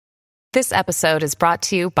This episode is brought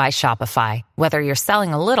to you by Shopify. Whether you're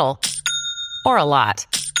selling a little or a lot,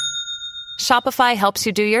 Shopify helps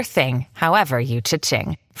you do your thing, however you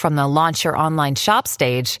cha-ching. From the launch your online shop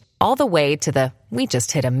stage, all the way to the we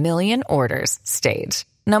just hit 1 million orders stage.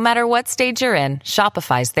 No matter what stage you're in,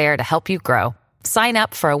 Shopify's there to help you grow. Sign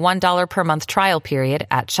up for a $1 per month trial period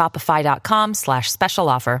at shopify.com/special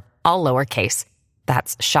offer, all lowercase.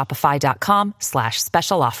 That's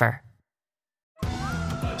shopify.com/special offer.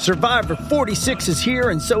 Survivor 46 is here,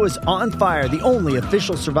 and so is On Fire, the only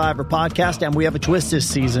official Survivor podcast, and we have a twist this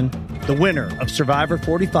season. The winner of Survivor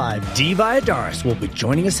 45, Dee Valladares, will be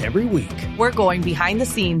joining us every week. We're going behind the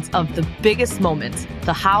scenes of the biggest moments,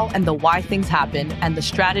 the how and the why things happen, and the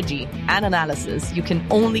strategy and analysis you can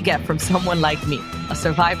only get from someone like me, a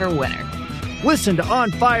Survivor winner. Listen to On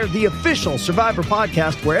Fire, the official Survivor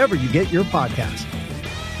podcast, wherever you get your podcasts.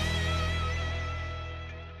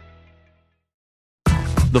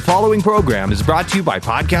 The following program is brought to you by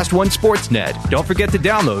Podcast One Sportsnet. Don't forget to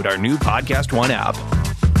download our new Podcast One app.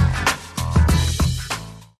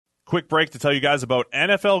 Quick break to tell you guys about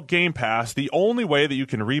NFL Game Pass, the only way that you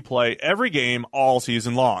can replay every game all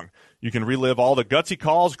season long. You can relive all the gutsy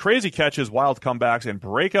calls, crazy catches, wild comebacks, and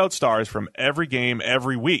breakout stars from every game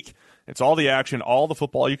every week. It's all the action, all the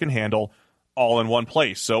football you can handle, all in one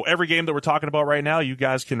place. So every game that we're talking about right now, you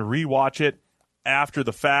guys can rewatch it after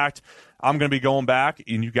the fact. I'm going to be going back,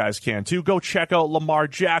 and you guys can too. Go check out Lamar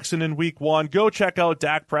Jackson in Week 1. Go check out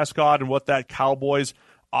Dak Prescott and what that Cowboys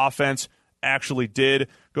offense actually did.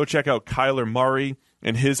 Go check out Kyler Murray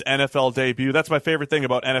and his NFL debut. That's my favorite thing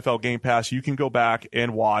about NFL Game Pass. You can go back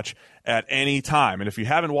and watch at any time. And if you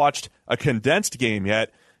haven't watched a condensed game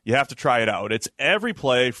yet, you have to try it out. It's every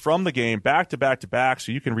play from the game back to back to back,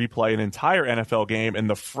 so you can replay an entire NFL game in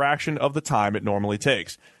the fraction of the time it normally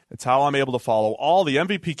takes. It's how I'm able to follow all the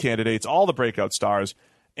MVP candidates, all the breakout stars,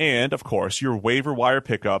 and, of course, your waiver wire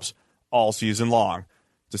pickups all season long.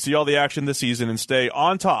 To see all the action this season and stay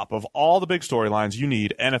on top of all the big storylines, you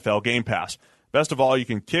need NFL Game Pass. Best of all, you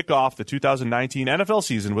can kick off the 2019 NFL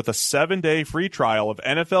season with a 7-day free trial of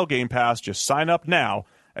NFL Game Pass. Just sign up now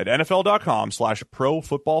at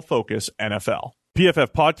NFL.com/ProFootballFocusNFL.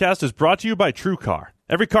 PFF Podcast is brought to you by TrueCar.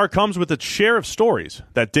 Every car comes with its share of stories.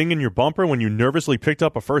 That ding in your bumper when you nervously picked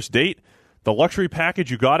up a first date, the luxury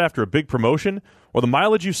package you got after a big promotion, or the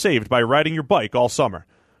mileage you saved by riding your bike all summer.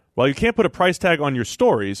 While you can't put a price tag on your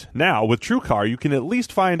stories, now with TrueCar you can at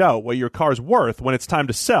least find out what your car's worth when it's time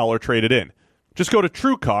to sell or trade it in. Just go to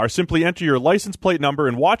TrueCar, simply enter your license plate number,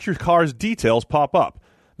 and watch your car's details pop up.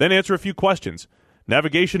 Then answer a few questions.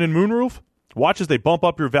 Navigation and moonroof? Watch as they bump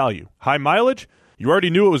up your value. High mileage? You already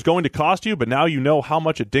knew it was going to cost you, but now you know how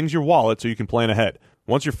much it dings your wallet so you can plan ahead.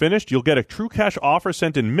 Once you're finished, you'll get a True Cash offer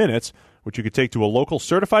sent in minutes, which you could take to a local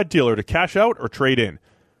certified dealer to cash out or trade in.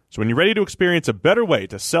 So when you're ready to experience a better way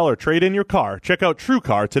to sell or trade in your car, check out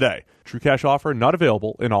TrueCar today. True Cash offer not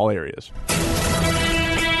available in all areas.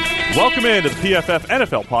 Welcome into the PFF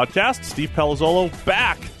NFL podcast. Steve Palazzolo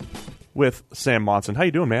back with Sam Monson. How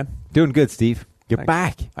you doing, man? Doing good, Steve. You're Thanks.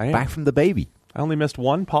 back. I am. Back from the baby. I only missed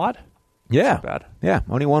one pod? Yeah. Not bad. Yeah,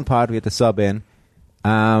 only one pod. We had to sub in.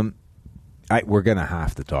 We're going to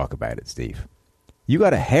have to talk about it, Steve. You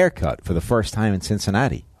got a haircut for the first time in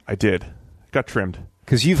Cincinnati. I did. Got trimmed.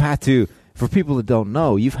 Because you've had to, for people that don't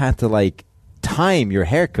know, you've had to, time your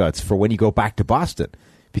haircuts for when you go back to Boston.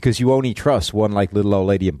 Because you only trust one, little old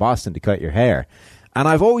lady in Boston to cut your hair. And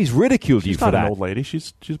I've always ridiculed you for that. She's not an old lady.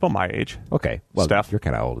 She's about my age. Okay. Well, Steph. You're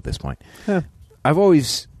kind of old at this point. Yeah. I've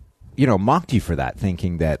always, mocked you for that,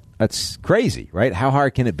 thinking that that's crazy, right? How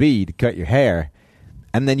hard can it be to cut your hair?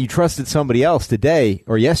 And then you trusted somebody else today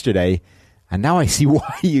or yesterday, and now I see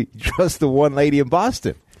why you trust the one lady in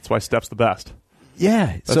Boston. That's why Steph's the best.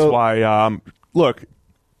 Yeah. That's why, look.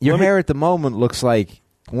 Your hair at the moment looks like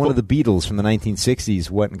one of the Beatles from the 1960s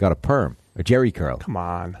went and got a perm, a jerry curl. Come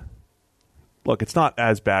on. Look, it's not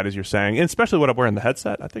as bad as you're saying, and especially when I'm wearing the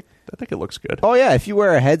headset. I think it looks good. Oh, yeah. If you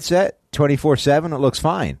wear a headset 24/7, it looks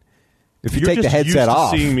fine. If you take the headset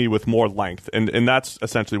off. You're just seeing me with more length, and that's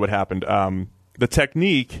essentially what happened. The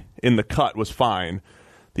technique in the cut was fine.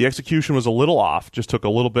 The execution was a little off, just took a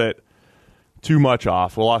little bit too much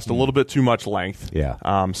off. We lost a little bit too much length.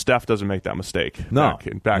 Yeah. Steph doesn't make that mistake back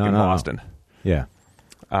in No. Boston. Yeah.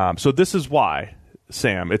 So this is why,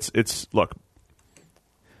 Sam, it's look.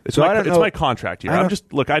 It's So it's my contract here.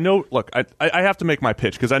 I have to make my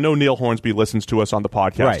pitch because I know Neil Hornsby listens to us on the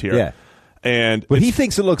podcast here. Yeah. But he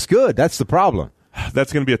thinks it looks good. That's the problem.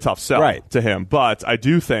 That's going to be a tough sell to him. But I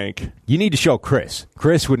do think you need to show Chris.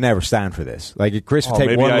 Chris would never stand for this. Chris would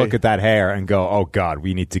take one look at that hair and go, "Oh God,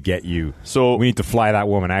 we need to get you. So we need to fly that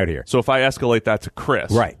woman out here." So if I escalate that to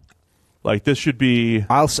Chris, right? Like, this should be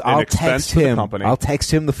I'll an expense text to him. the company. I'll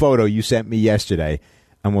text him the photo you sent me yesterday,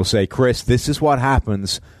 and we'll say, Chris, this is what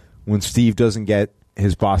happens when Steve doesn't get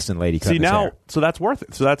his Boston lady cut his hair. So that's worth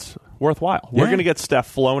it. So that's worthwhile. We're going to get Steph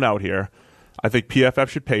flown out here. I think PFF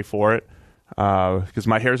should pay for it because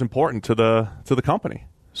my hair is important to the company.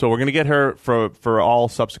 So we're going to get her for all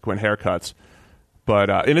subsequent haircuts.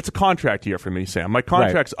 But and it's a contract year for me, Sam. My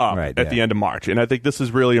contract's up at the end of March, and I think this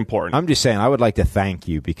is really important. I'm just saying, I would like to thank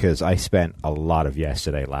you because I spent a lot of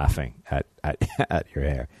yesterday laughing at your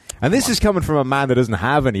hair. And this is coming from a man that doesn't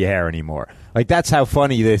have any hair anymore. Like, that's how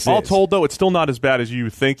funny this is. All told, though, it's still not as bad as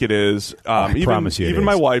you think it is. I promise you it even is.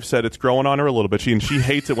 My wife said it's growing on her a little bit. She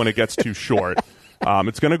hates it when it gets too short.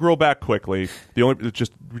 It's going to grow back quickly. We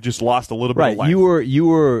just lost a little bit of length. You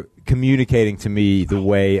were communicating to me the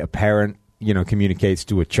way a parent communicates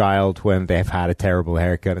to a child when they've had a terrible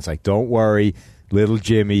haircut. It's like, don't worry, little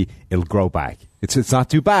Jimmy, it'll grow back. It's not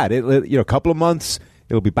too bad. A couple of months,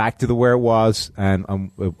 it'll be back to where it was, and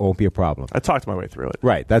it won't be a problem. I talked my way through it.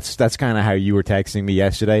 Right. That's kind of how you were texting me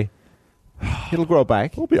yesterday. It'll grow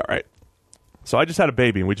back. We'll be all right. So I just had a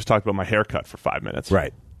baby, and we just talked about my haircut for 5 minutes.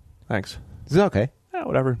 Right. Thanks. Is it okay? Yeah,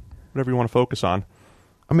 whatever you want to focus on.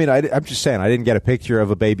 I mean, I'm just saying, I didn't get a picture of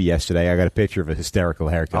a baby yesterday. I got a picture of a hysterical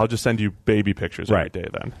haircut. I'll just send you baby pictures every day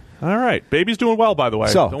then. All right. Baby's doing well, by the way.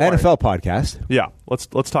 So, Don't worry. NFL podcast. Yeah. Let's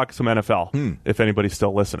talk some NFL, if anybody's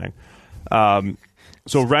still listening.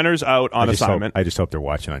 So Renner's out on assignment. I just hope they're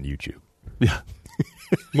watching on YouTube. Yeah.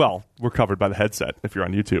 Well, we're covered by the headset if you're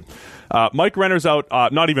on YouTube. Mike Renner's out,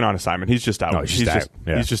 not even on assignment. He's just out. No, he's just out.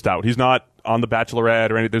 Yeah. He's just out. He's not on The Bachelorette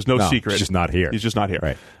or anything. There's no secret. He's just not here. He's just not here.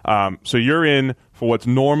 Right. So you're in for what's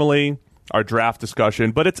normally our draft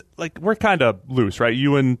discussion, but it's like we're kind of loose, right?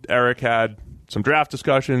 You and Eric had some draft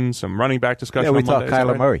discussions, some running back discussion. Yeah, we on talked Mondays, Kyler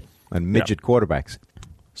right? Murray and midget quarterbacks.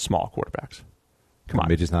 Small quarterbacks. Come on.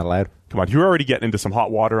 Midget's not allowed. Come on. You're already getting into some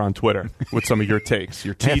hot water on Twitter with some of your takes.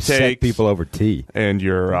 Your T takes. People over T. And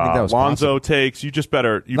your Lonzo takes. You just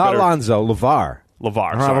better. Not Lonzo, LeVar. LeVar.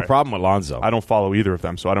 I don't have a problem with Lonzo. I don't follow either of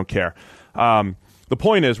them, so I don't care. The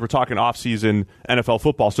point is, we're talking off-season NFL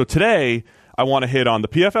football. So today, I want to hit on the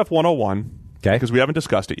PFF 101. Okay. Because we haven't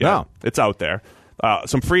discussed it yet. No. It's out there.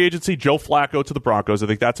 Some free agency, Joe Flacco to the Broncos. I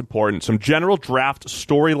think that's important. Some general draft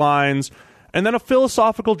storylines. And then a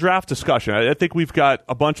philosophical draft discussion. I think we've got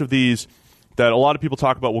a bunch of these that a lot of people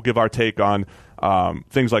talk about. We'll give our take on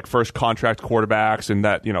things like first contract quarterbacks and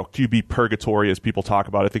that, QB purgatory as people talk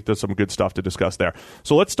about. I think there's some good stuff to discuss there.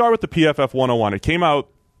 So let's start with the PFF 101. It came out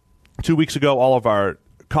 2 weeks ago. All of our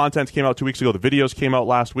content came out 2 weeks ago. The videos came out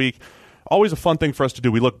last week. Always a fun thing for us to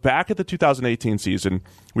do. We look back at the 2018 season.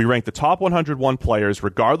 We rank the top 101 players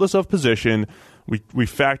regardless of position. We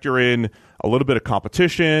factor in a little bit of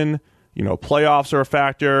competition. Playoffs are a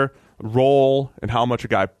factor, role, and how much a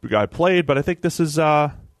guy played. But I think this is,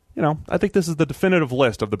 I think this is the definitive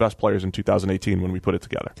list of the best players in 2018 when we put it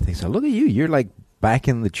together. I think so. Look at you. You're like back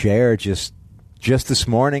in the chair just this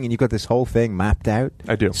morning, and you got this whole thing mapped out.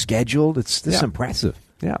 I do. Scheduled. This is impressive.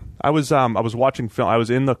 Yeah. I was watching film. I was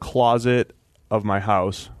in the closet of my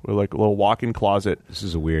house with like a little walk-in closet. This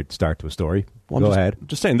is a weird start to a story. Well, Go ahead.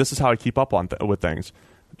 Just saying, this is how I keep up on with things.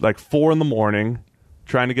 Like 4 a.m,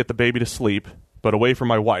 trying to get the baby to sleep, but away from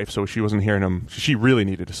my wife, so she wasn't hearing him. She really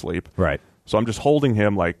needed to sleep. Right. So I'm just holding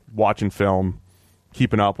him, like watching film,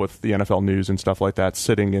 keeping up with the NFL news and stuff like that,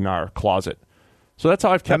 sitting in our closet. So that's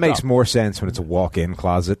how I've kept That makes up. more sense when it's a walk-in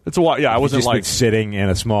closet. It's a yeah. I wasn't just like been sitting in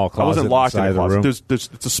a small closet. I wasn't locked in a closet. Room.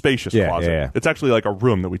 It's a spacious closet. Yeah. It's actually like a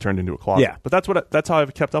room that we turned into a closet. Yeah. But that's how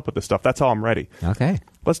I've kept up with this stuff. That's how I'm ready. Okay.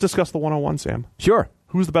 Let's discuss the 101, Sam. Sure.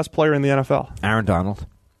 Who's the best player in the NFL? Aaron Donald.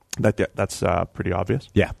 That's pretty obvious.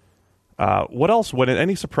 Yeah. What else?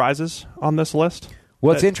 Any surprises on this list?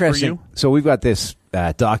 Well, it's interesting. So we've got this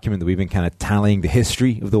document that we've been kind of tallying the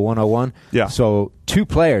history of the 101. Yeah. So 2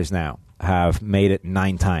 players now have made it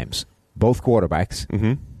 9 times. Both quarterbacks.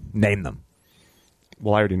 Mm-hmm. Name them.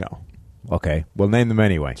 Well, I already know. Okay. Well, name them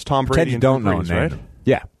anyway. It's Tom Brady and don't Drew know Brees, name right? them.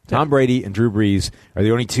 Yeah. Tom Brady and Drew Brees are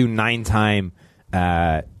the only 2 9-time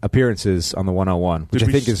appearances on the 101. Which Did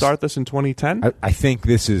I think we is start this in 2010? I think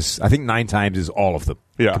 9 times is all of them.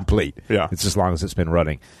 Yeah. Complete. Yeah. It's as long as it's been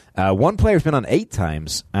running. One player's been on 8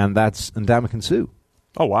 times, and that's Ndamukong Suh.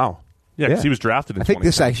 Oh, wow. Yeah, because he was drafted in 2010. I think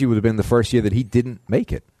this actually would have been the first year that he didn't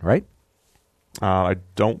make it, right? I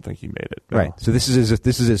don't think he made it. No. Right. So this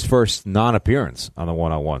is his first non-appearance on the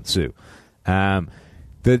 101, Sue.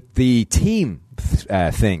 The team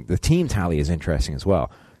thing, the team tally is interesting as well.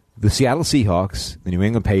 The Seattle Seahawks, the New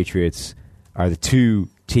England Patriots are the two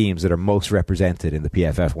teams that are most represented in the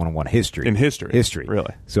PFF 101 history. In history.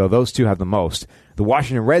 Really. So those two have the most. The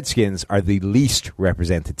Washington Redskins are the least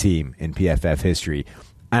represented team in PFF history.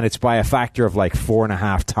 And it's by a factor of like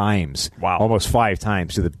 4.5 times. Wow. Almost 5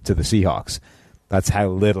 times to the Seahawks. That's how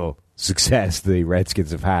little success the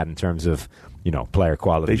Redskins have had in terms of, player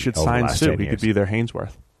quality. They should sign Sue. He could be their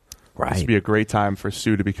Hainsworth. Right. This would be a great time for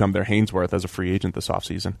Sue to become their Hainsworth as a free agent this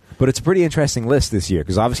offseason. But it's a pretty interesting list this year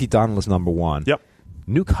because obviously Donald is number 1. Yep.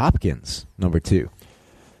 Nuke Hopkins, number 2.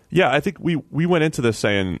 Yeah, I think we went into this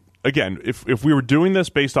saying, again, if we were doing this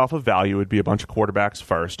based off of value, it would be a bunch of quarterbacks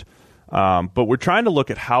first. But we're trying to look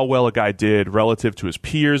at how well a guy did relative to his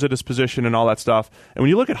peers at his position and all that stuff. And when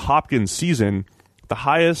you look at Hopkins' season, the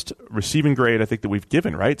highest receiving grade I think that we've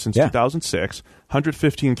given, right, since 2006,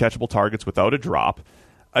 115 catchable targets without a drop.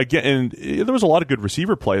 Again, and there was a lot of good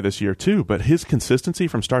receiver play this year too, but his consistency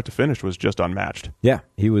from start to finish was just unmatched. Yeah,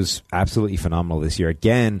 he was absolutely phenomenal this year.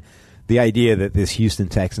 Again, the idea that this Houston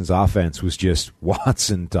Texans offense was just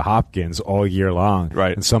Watson to Hopkins all year long,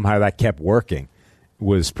 right, and somehow that kept working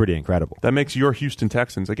was pretty incredible. That makes your Houston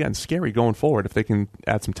Texans, again, scary going forward if they can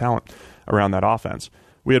add some talent around that offense.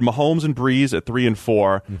 We had Mahomes and Breeze at 3 and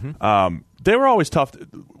 4. Mm-hmm. They were always tough.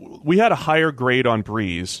 We had a higher grade on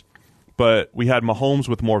Breeze, but we had Mahomes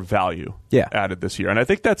with more value added this year. And I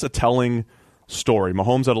think that's a telling story.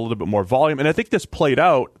 Mahomes had a little bit more volume. And I think this played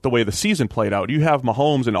out the way the season played out. You have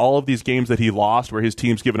Mahomes in all of these games that he lost where his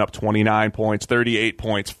team's given up 29 points, 38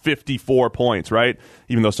 points, 54 points, right?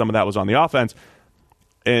 Even though some of that was on the offense.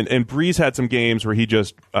 And Breeze had some games where he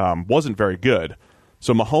just wasn't very good.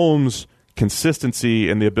 So Mahomes' consistency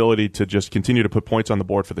and the ability to just continue to put points on the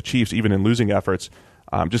board for the Chiefs, even in losing efforts,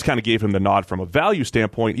 just kind of gave him the nod from a value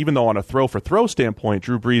standpoint, even though on a throw-for-throw standpoint,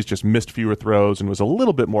 Drew Brees just missed fewer throws and was a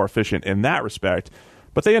little bit more efficient in that respect.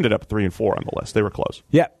 But they ended up 3 and 4 on the list. They were close.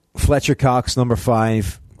 Yeah. Fletcher Cox, number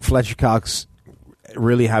 5. Fletcher Cox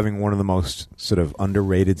really having one of the most sort of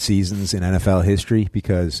underrated seasons in NFL history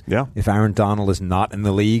because if Aaron Donald is not in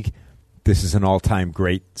the league, this is an all-time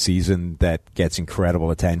great season that gets incredible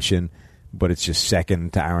attention, but it's just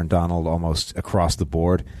second to Aaron Donald almost across the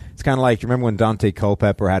board. It's kind of like, you remember when Dante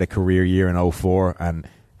Culpepper had a career year in 2004, and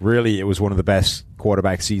really it was one of the best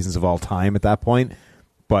quarterback seasons of all time at that point,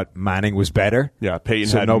 but Manning was better. Yeah, Peyton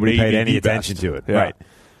so had nobody paid maybe any the attention best. to it. Yeah. Right.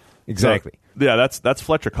 Exactly. So, yeah, that's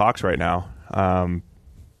Fletcher Cox right now.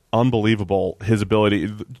 Unbelievable, his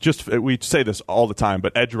ability. We say this all the time,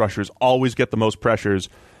 but edge rushers always get the most pressures,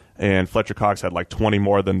 and Fletcher Cox had like 20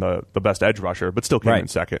 more than the best edge rusher, but still came in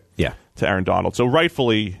second to Aaron Donald. So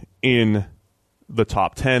rightfully in the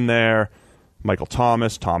top 10 there. Michael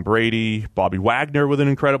Thomas, Tom Brady, Bobby Wagner with an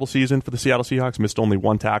incredible season for the Seattle Seahawks. Missed only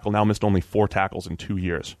 1 tackle, now missed only 4 tackles in 2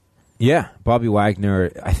 years. Yeah, Bobby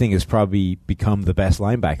Wagner, I think, has probably become the best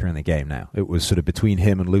linebacker in the game now. It was sort of between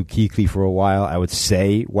him and Luke Kuechly for a while. I would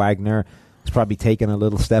say Wagner has probably taken a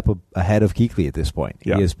little step ahead of Kuechly at this point.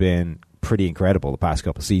 Yeah. He has been pretty incredible the past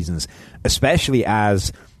couple of seasons, especially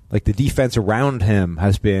as like the defense around him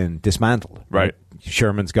has been dismantled. Right.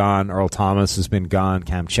 Sherman's gone, Earl Thomas has been gone,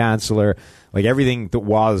 Cam Chancellor. Like everything that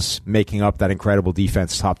was making up that incredible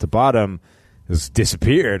defense top to bottom has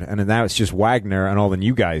disappeared, and now it's just Wagner and all the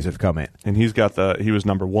new guys have come in. And he was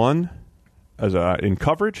number 1 as in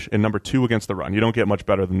coverage and number 2 against the run. You don't get much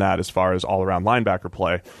better than that as far as all-around linebacker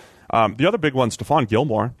play. The other big one, Stephon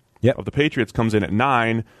Gilmore of the Patriots, comes in at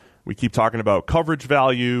 9. We keep talking about coverage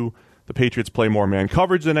value. The Patriots play more man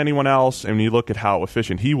coverage than anyone else, and when you look at how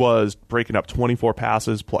efficient he was, breaking up 24 pass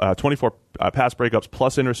breakups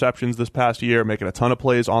plus interceptions this past year, making a ton of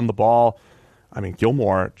plays on the ball. I mean,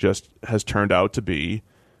 Gilmore just has turned out to be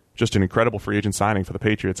just an incredible free agent signing for the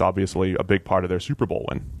Patriots, obviously a big part of their Super Bowl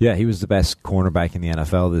win. Yeah, he was the best cornerback in the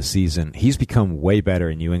NFL this season. He's become way better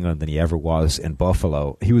in New England than he ever was in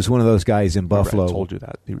Buffalo. He was one of those guys in Buffalo. I told you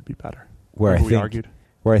that he would be better. Where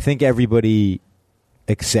I think everybody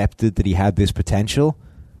accepted that he had this potential,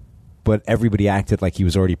 but everybody acted like he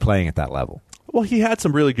was already playing at that level. Well, he had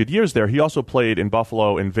some really good years there. He also played in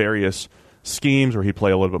Buffalo in various schemes where he'd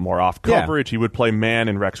play a little bit more off coverage. He would play man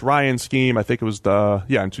in Rex Ryan's scheme. I think it was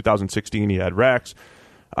in 2016 he had Rex,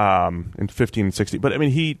 in 15 and 16. But I mean,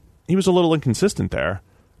 he was a little inconsistent there.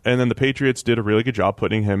 And then the Patriots did a really good job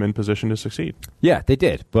putting him in position to succeed. Yeah, they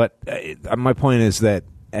did. But my point is that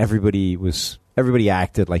everybody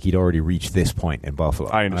acted like he'd already reached this point in Buffalo.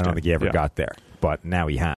 I understand. I don't think he ever got there, but now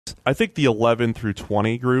he has. I think the 11 through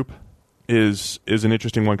 20 group is an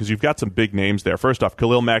interesting one because you've got some big names there. First off,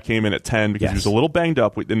 Khalil Mack came in at 10 because he was a little banged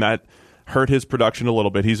up, and that hurt his production a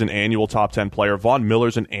little bit. He's an annual top 10 player. Von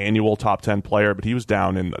Miller's an annual top 10 player, but he was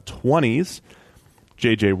down in the 20s.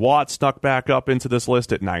 J.J. Watt snuck back up into this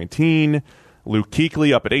list at 19. Luke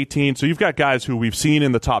Kuechly up at 18. So you've got guys who we've seen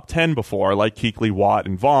in the top 10 before, like Kuechly, Watt,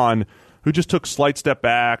 and Vaughn, who just took slight step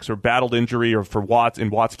backs or battled injury, or for Watt, in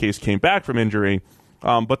Watt's case, came back from injury.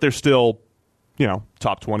 But they're still,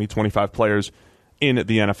 top 20, 25 players in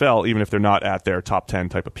the NFL, even if they're not at their top 10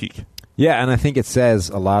 type of peak. Yeah, and I think it says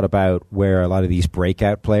a lot about where a lot of these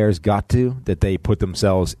breakout players got to, that they put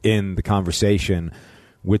themselves in the conversation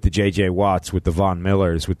with the J.J. Watts, with the Von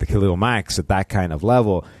Millers, with the Khalil Macks at that kind of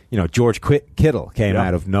level. George Kittle came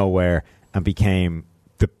out of nowhere and became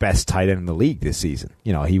the best tight end in the league this season.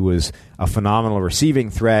 He was a phenomenal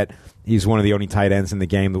receiving threat. He's one of the only tight ends in the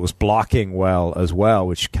game that was blocking well as well,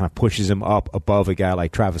 which kind of pushes him up above a guy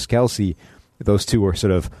like Travis Kelce. Those two were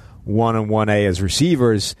sort of 1 and 1A as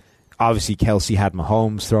receivers. Obviously, Kelce had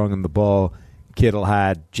Mahomes throwing him the ball. Kittle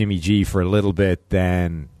had Jimmy G for a little bit.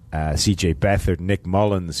 Then C.J. Beathard, Nick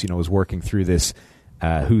Mullins, was working through this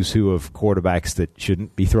who's who of quarterbacks that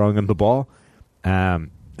shouldn't be throwing him the ball, and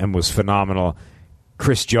was phenomenal.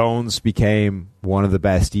 Chris Jones became one of the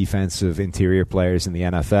best defensive interior players in the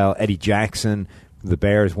NFL. Eddie Jackson, the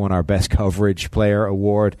Bears, won our Best Coverage Player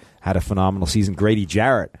award, had a phenomenal season. Grady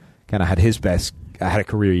Jarrett kind of had a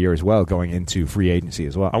career year as well, going into free agency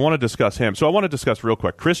as well. I want to discuss him. So I want to discuss real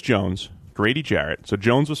quick Chris Jones, Grady Jarrett. So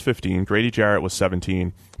Jones was 15, Grady Jarrett was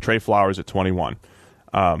 17, Trey Flowers at 21.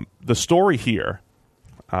 The story here,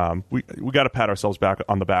 we got to pat ourselves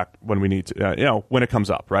on the back when we need to, when it comes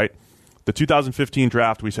up, right? The 2015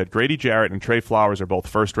 draft, we said Grady Jarrett and Trey Flowers are both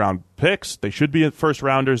first-round picks. They should be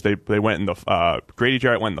first-rounders. They went in the Grady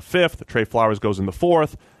Jarrett went in the 5th. Trey Flowers goes in the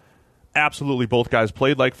 4th. Absolutely, both guys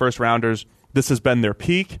played like first-rounders. This has been their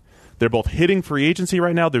peak. They're both hitting free agency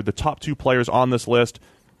right now. They're the top 2 players on this list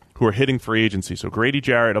who are hitting free agency. So Grady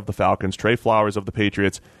Jarrett of the Falcons, Trey Flowers of the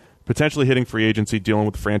Patriots, potentially hitting free agency, dealing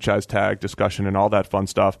with the franchise tag discussion and all that fun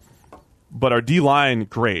stuff. But our D-line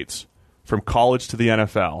grades from college to the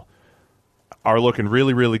NFL are looking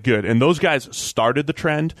really, really good. And those guys started the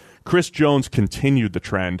trend. Chris Jones continued the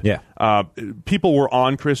trend. Yeah. People were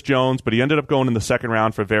on Chris Jones, but he ended up going in the second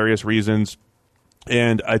round for various reasons.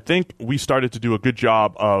 And I think we started to do a good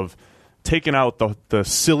job of taking out the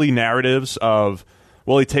silly narratives of,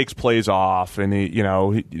 well, he takes plays off and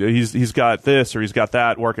he's got this or he's got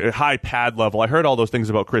that work at a high pad level. I heard all those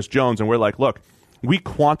things about Chris Jones, and we're like, look, we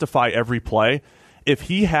quantify every play. If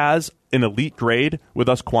he has an elite grade with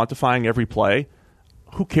us quantifying every play,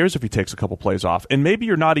 who cares if he takes a couple plays off? And maybe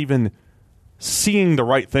you're not even seeing the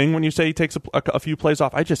right thing when you say he takes a few plays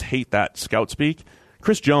off. I just hate that scout speak.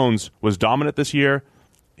 Chris Jones was dominant this year.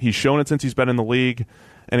 He's shown it since he's been in the league.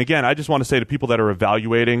 And again, I just want to say to people that are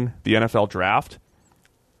evaluating the NFL draft,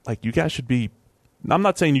 like, you guys should be, I'm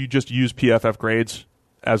not saying you just use PFF grades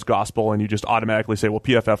as gospel and you just automatically say, well,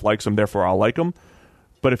 PFF likes them, therefore I'll like them.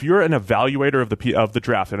 But if you're an evaluator of the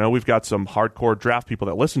draft, I know we've got some hardcore draft people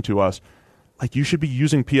that listen to us, like, you should be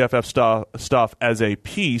using PFF stuff as a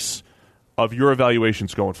piece of your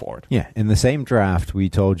evaluations going forward. Yeah, in the same draft, we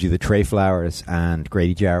told you that Trey Flowers and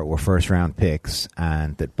Grady Jarrett were first-round picks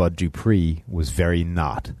and that Bud Dupree was very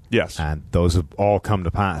not. Yes. And those have all come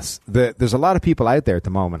to pass. There's a lot of people out there at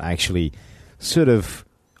the moment actually sort of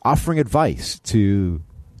offering advice to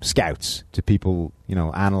scouts, to people,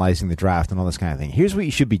 analyzing the draft and all this kind of thing. Here's what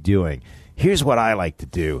you should be doing. Here's what I like to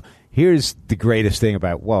do. Here's the greatest thing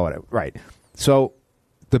about, right. So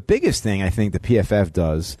the biggest thing I think the PFF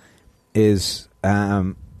does is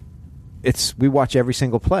we watch every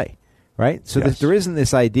single play, right? So yes. There isn't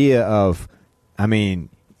this idea of,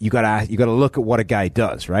 you gotta look at what a guy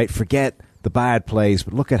does, right? Forget the bad plays,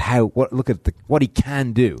 but look at what he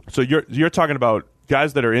can do. So you're talking about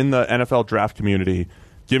guys that are in the NFL draft community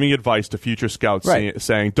giving advice to future scouts, right,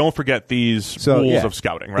 saying, don't forget these rules of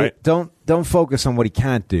scouting, right? Don't focus on what he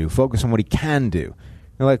can't do. Focus on what he can do.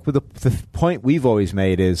 Like, the point we've always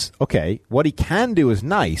made is, okay, what he can do is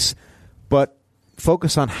nice, but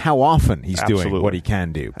focus on how often he's doing what he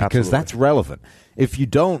can do, because that's relevant. If you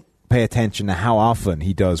don't pay attention to how often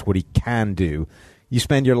he does what he can do, you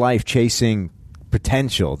spend your life chasing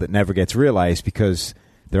potential that never gets realized because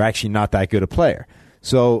they're actually not that good a player.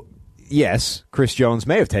 So, yes, Chris Jones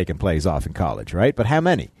may have taken plays off in college, right? But how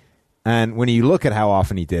many? And when you look at how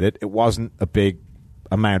often he did it, it wasn't a big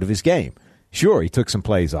amount of his game. Sure, he took some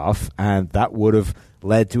plays off, and that would have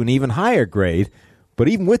led to an even higher grade. But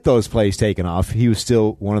even with those plays taken off, he was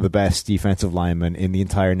still one of the best defensive linemen in the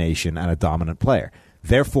entire nation and a dominant player.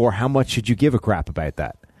 Therefore, how much should you give a crap about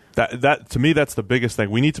that? That to me, that's the biggest thing.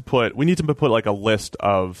 We need to put like a list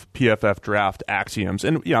of PFF draft axioms,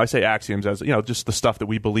 and I say axioms as just the stuff that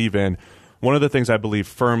we believe in. One of the things I believe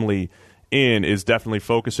firmly in is definitely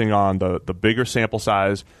focusing on the bigger sample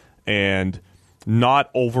size and not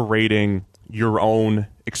overrating your own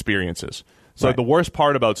experiences. So Right. the worst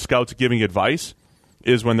part about scouts giving advice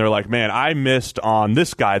is when they're like, man, I missed on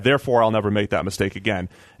this guy, therefore I'll never make that mistake again.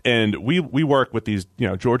 And we work with these,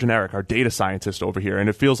 George and Eric, our data scientists over here, and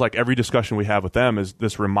it feels like every discussion we have with them is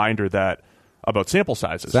this reminder that about sample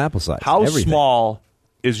sizes. Sample size. How everything. small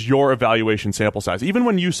is your evaluation sample size? Even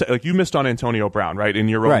when you say, like, you missed on Antonio Brown, right, in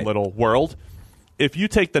your own Right. little world. If you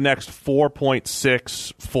take the next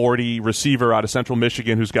 4.640 receiver out of Central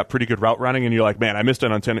Michigan who's got pretty good route running, and you're like, man, I missed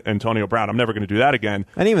on Antonio Brown, I'm never going to do that again.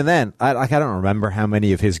 And even then, I don't remember how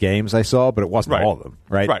many of his games I saw, but it wasn't Right. all of them,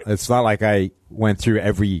 right? Right. It's not like I went through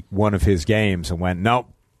every one of his games and went, nope,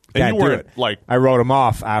 And can't you do weren't, it. like- I wrote him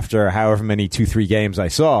off after however many 2-3 games I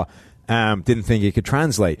saw. Didn't think it could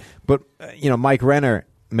translate. But, Mike Renner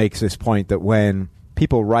makes this point that when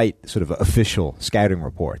people write sort of official scouting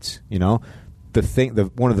reports, one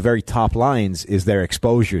of the very top lines is their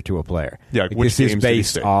exposure to a player. Yeah, Like, which this is games did he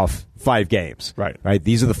based see? off 5 games. Right.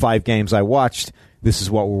 These are the 5 games I watched. This is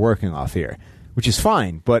what we're working off here, which is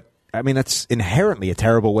fine. But, I mean, that's inherently a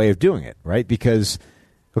terrible way of doing it, right? Because,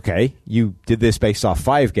 okay, you did this based off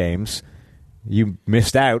 5 games. You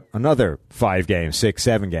missed out another 5 games, 6,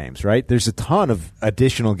 7 games, right? There's a ton of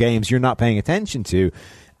additional games you're not paying attention to.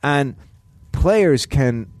 And players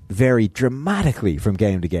can vary dramatically from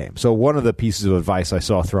game to game. So one of the pieces of advice I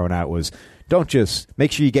saw thrown out was don't just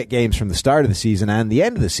make sure you get games from the start of the season and the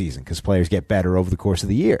end of the season because players get better over the course of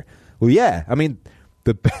the year. Well, yeah, I mean,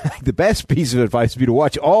 the best piece of advice would be to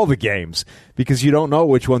watch all the games because you don't know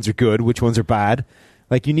which ones are good, which ones are bad.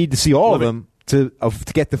 Like, you need to see all of them to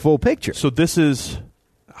get the full picture. So this is,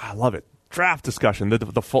 I love it, draft discussion,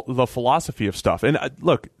 the philosophy of stuff. And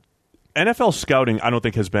look, NFL scouting, I don't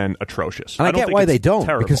think has been atrocious. And I don't get think why it's they don't,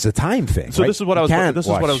 terrible. because it's a time thing. So right? this is what I was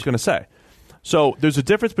going to say. So there's a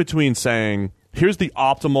difference between saying here's the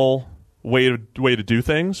optimal way to do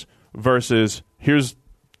things versus here's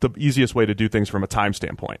the easiest way to do things from a time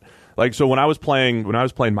standpoint. Like, so when I was playing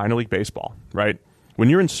minor league baseball, right? When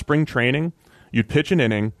you're in spring training, you'd pitch an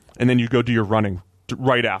inning and then you'd go do your running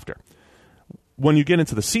right after. When you get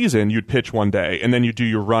into the season, you'd pitch one day and then you do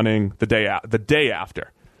your running the day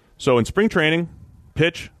after. So in spring training,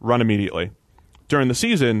 pitch, run immediately. During the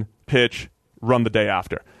season, pitch, run the day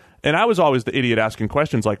after. And I was always the idiot asking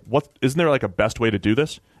questions like, isn't there like a best way to do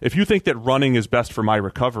this? If you think that running is best for my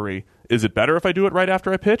recovery, is it better if I do it right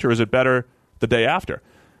after I pitch, or is it better the day after?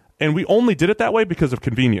 And we only did it that way because of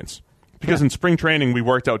convenience. Because in spring training, we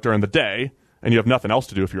worked out during the day, and you have nothing else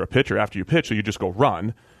to do if you're a pitcher after you pitch, so you just go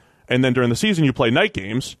run. And then during the season, you play night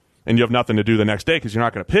games, and you have nothing to do the next day because you're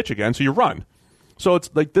not going to pitch again, so you run. So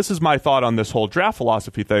it's like, this is my thought on this whole draft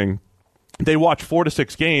philosophy thing. They watch 4 to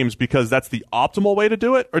 6 games because that's the optimal way to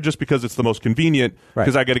do it, or just because it's the most convenient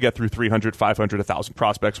because I got to get through 300, 500, 1,000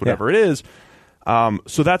 prospects, whatever it is.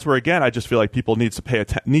 So that's where, again, I just feel like people need to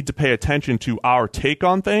pay attention to our take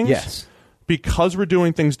on things. Yes. Because we're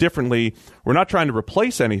doing things differently. We're not trying to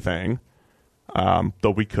replace anything,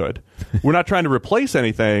 though we could. We're not trying to replace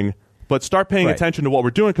anything, but start paying attention to what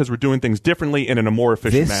we're doing because we're doing things differently and in a more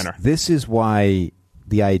efficient manner. This is why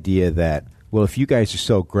the idea that, well, if you guys are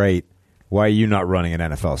so great, why are you not running an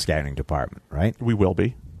NFL scouting department, right? We will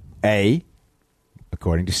be. A,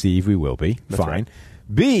 according to Steve, we will be. That's Fine. right.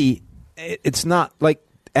 B, it's not like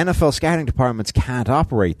NFL scouting departments can't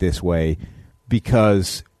operate this way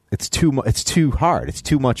because it's too hard. It's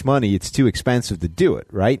too much money. It's too expensive to do it,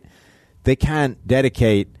 right? They can't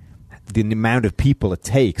dedicate the amount of people it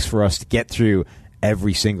takes for us to get through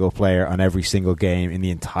every single player on every single game in the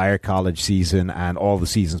entire college season and all the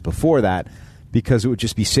seasons before that, because it would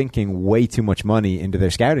just be sinking way too much money into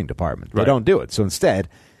their scouting department. They don't do it. So instead,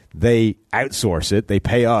 they outsource it. They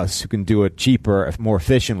pay us, who can do it cheaper, more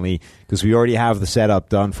efficiently, because we already have the setup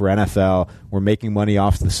done for NFL. We're making money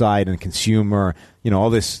off the side and consumer, all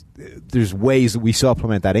this. There's ways that we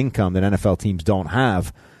supplement that income that NFL teams don't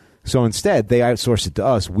have. So instead, they outsource it to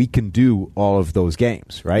us. We can do all of those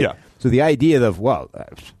games, right? Yeah. So the idea of,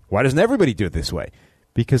 why doesn't everybody do it this way?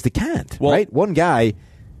 Because they can't, right? One guy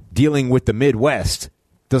dealing with the Midwest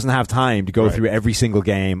doesn't have time to go through every single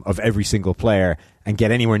game of every single player and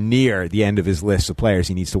get anywhere near the end of his list of players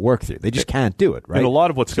he needs to work through. They just can't do it, right? And a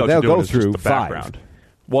lot of what scouts are doing is just the 5. background.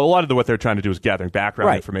 Well, a lot of what they're trying to do is gathering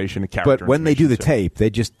background information and character But when they do the information,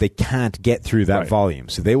 tape, they can't get through that volume.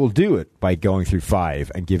 So they will do it by going through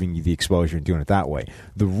 5 and giving you the exposure and doing it that way.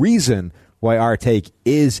 The reason why our take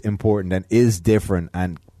is important and is different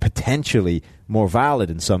and potentially more valid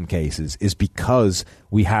in some cases is because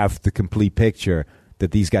we have the complete picture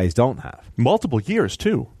that these guys don't have. multiple years,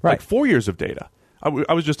 too. Right. Like 4 years of data.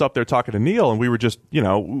 I was just up there talking to Neil, and we were just,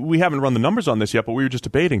 we haven't run the numbers on this yet, but we were just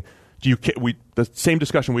debating. The same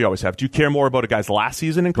discussion we always have. Do you care more about a guy's last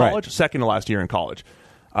season in college, second to last year in college?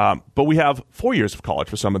 But we have 4 years of college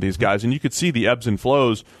for some of these guys, and you could see the ebbs and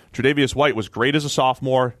flows. Tre'Davious White was great as a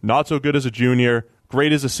sophomore, not so good as a junior,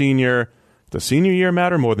 great as a senior. Does senior year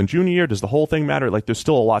matter more than junior year? Does the whole thing matter? Like, there's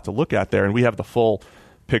still a lot to look at there, and we have the full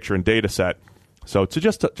picture and data set. So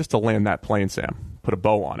just to land that plane, Sam, put a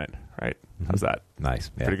bow on it, right? How's that? Nice.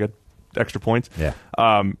 Yeah. Pretty good. Extra points? Yeah.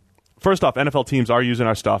 First off, NFL teams are using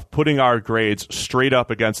our stuff, putting our grades straight up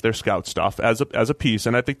against their scout stuff as a piece,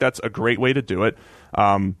 and I think that's a great way to do it.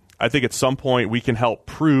 I think at some point we can help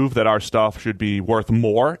prove that our stuff should be worth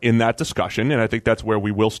more in that discussion, and I think that's where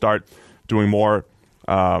we will start doing more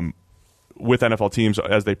with NFL teams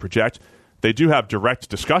as they project. They do have direct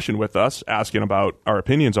discussion with us, asking about our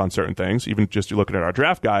opinions on certain things, even just looking at our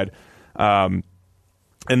draft guide. And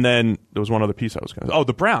then there was one other piece I was going to say. Oh,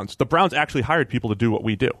 the Browns. The Browns actually hired people to do what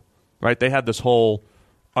we do, right? They had this whole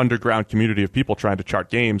underground community of people trying to chart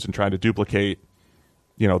games and trying to duplicate,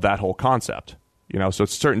 that whole concept. So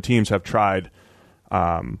certain teams have tried,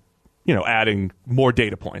 adding more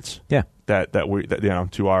data points. Yeah.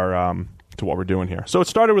 To our to what we're doing here. So it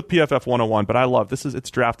started with PFF 101, but I love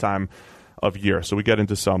it's draft time of year, so we get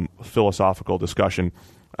into some philosophical discussion.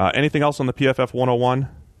 Anything else on the PFF 101?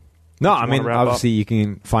 No, I mean, obviously you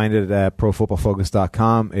can find it at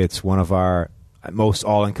profootballfocus.com. It's one of our most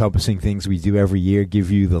all-encompassing things we do every year, give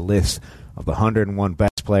you the list of the 101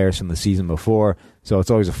 best players from the season before. So it's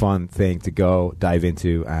always a fun thing to go dive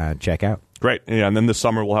into and check out. Great. Yeah, and then this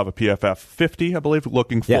summer we'll have a PFF 50, I believe,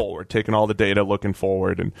 looking forward, taking all the data, looking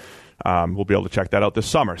forward, and we'll be able to check that out this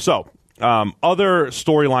summer. So other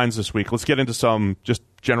storylines this week. Let's get into some just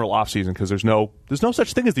general offseason, because there's no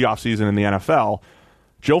such thing as the offseason in the NFL.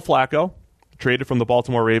 Joe Flacco traded from the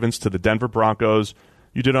Baltimore Ravens to the Denver Broncos.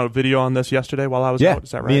 You did a video on this yesterday while I was out,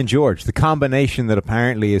 is that right? Me and George. The combination that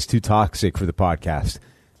apparently is too toxic for the podcast,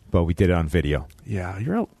 but we did it on video. Yeah,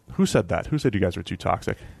 who said that? Who said you guys were too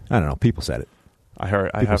toxic? I don't know. People said it. I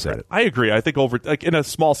have heard it. I agree. I think in a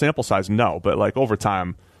small sample size, no, but over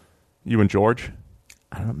time, you and George.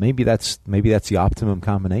 I don't know. Maybe that's the optimum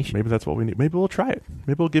combination. Maybe that's what we need. Maybe we'll try it.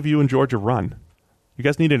 Maybe we'll give you and George a run. You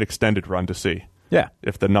guys need an extended run to see. Yeah.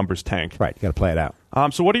 If the numbers tank. Right. You got to play it out.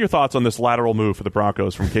 So what are your thoughts on this lateral move for the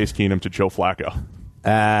Broncos from Case Keenum to Joe Flacco?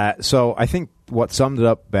 So I think what summed it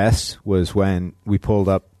up best was when we pulled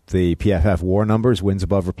up the PFF WAR numbers, wins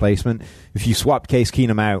above replacement. If you swapped Case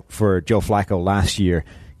Keenum out for Joe Flacco last year,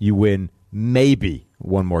 you win maybe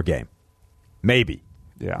one more game. Maybe.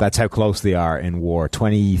 Yeah. That's how close they are in WAR.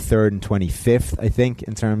 23rd and 25th, I think,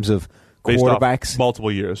 in terms of based quarterbacks. Off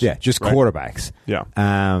multiple years. Yeah, just right? Quarterbacks. Yeah.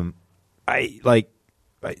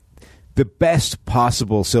 The best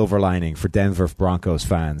possible silver lining for Denver Broncos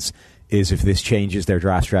fans is if this changes their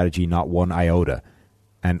draft strategy not one iota,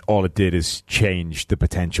 and all it did is change the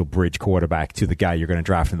potential bridge quarterback to the guy you're going to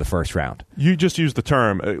draft in the first round. You just used the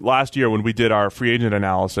term. Last year when we did our free agent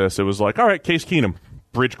analysis, it was like, all right, Case Keenum,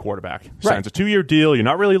 bridge quarterback. Signs a 2-year deal. You're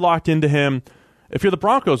not really locked into him. If you're the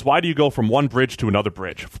Broncos, why do you go from one bridge to another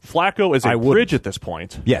bridge? Flacco is a bridge at this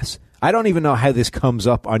point. Yes. I don't even know how this comes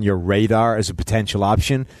up on your radar as a potential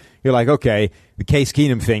option. You're like, okay, the Case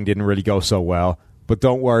Keenum thing didn't really go so well, but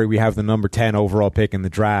don't worry, we have the number 10 overall pick in the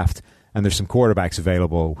draft, and there's some quarterbacks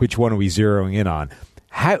available. Which one are we zeroing in on?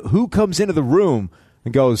 Who comes into the room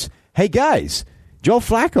and goes, hey, guys, Joe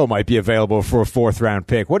Flacco might be available for a 4th-round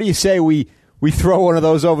pick. What do you say we throw one of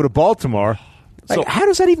those over to Baltimore? So, how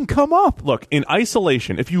does that even come up? Look, in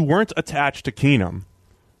isolation, if you weren't attached to Keenum,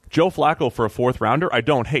 Joe Flacco for a 4th-rounder, I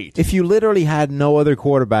don't hate. If you literally had no other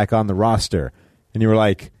quarterback on the roster, and you were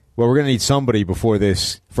like, well, we're going to need somebody before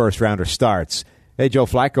this 1st-rounder starts, hey, Joe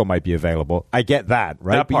Flacco might be available. I get that,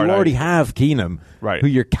 right? That but you already have Keenum, right, who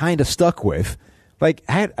you're kind of stuck with. Like,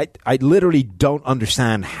 I literally don't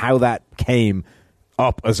understand how that came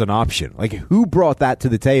up as an option. Like, who brought that to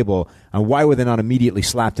the table, and why were they not immediately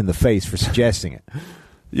slapped in the face for suggesting it?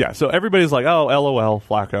 Yeah, so everybody's like, oh, LOL,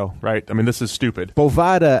 Flacco, right? I mean, this is stupid.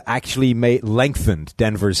 Bovada actually lengthened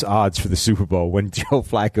Denver's odds for the Super Bowl when Joe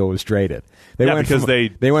Flacco was traded. They went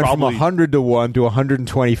from 100 to 1 to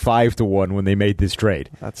 125 to 1 when they made this trade.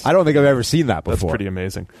 I don't think I've ever seen that before. That's pretty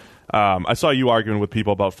amazing. I saw you arguing with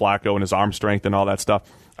people about Flacco and his arm strength and all that stuff.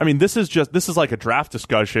 I mean, this is like a draft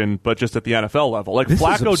discussion, but just at the NFL level. Like,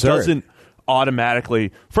 Flacco doesn't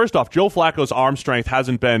automatically. First off, Joe Flacco's arm strength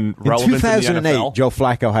hasn't been relevant in 2008, in the NFL. Joe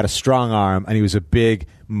Flacco had a strong arm, and he was a big,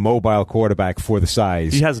 mobile quarterback for the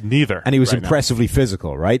size. He has neither. And he was impressively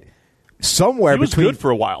physical, right? He was good for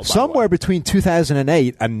a while. Somewhere between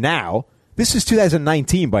 2008 and now, This is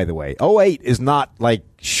 2019, by the way. 08 is not like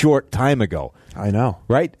short time ago. I know.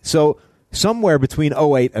 Right? So somewhere between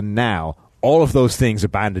 08 and now, all of those things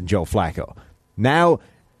abandoned Joe Flacco. Now,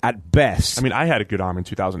 at best... I mean, I had a good arm in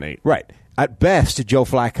 2008. Right. At best, Joe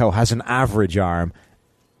Flacco has an average arm,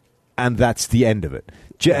 and that's the end of it.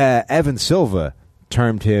 Evan Silva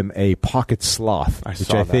termed him a pocket sloth,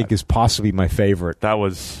 which I think is possibly my favorite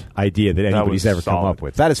idea that anybody's ever come up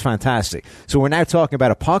with. That is fantastic. So we're now talking about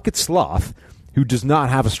a pocket sloth who does not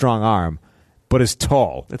have a strong arm, but is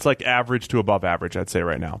tall. It's like average to above average, I'd say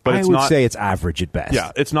right now. But I would say it's average at best.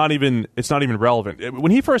 Yeah, it's not even relevant.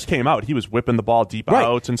 When he first came out, he was whipping the ball deep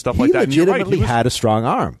outs and stuff like that. He legitimately had a strong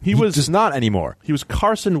arm. He does not anymore. He was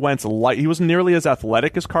Carson Wentz light. He wasn't nearly as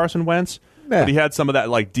athletic as Carson Wentz, but he had some of that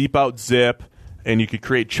like deep out zip, and you could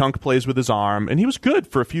create chunk plays with his arm, and he was good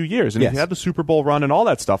for a few years. And he had the Super Bowl run and all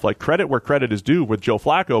that stuff. Like credit where credit is due with Joe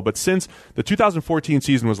Flacco. But since the 2014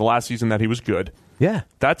 season was the last season that he was good. Yeah.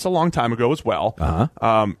 That's a long time ago as well.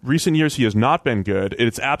 Recent years, he has not been good.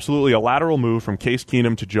 It's absolutely a lateral move from Case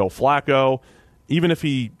Keenum to Joe Flacco. Even if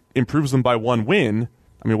he improves them by one win,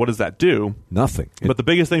 I mean, what does that do? Nothing. But the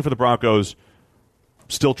biggest thing for the Broncos,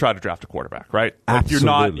 still try to draft a quarterback, right? Like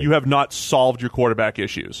Absolutely. You have not solved your quarterback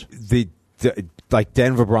issues. Like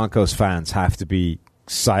Denver Broncos fans have to be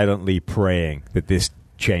silently praying that this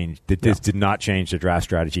changed, that this did not change the draft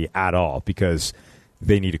strategy at all, because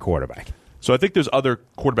they need a quarterback. So I think there's other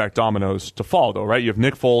quarterback dominoes to fall, though, right? You have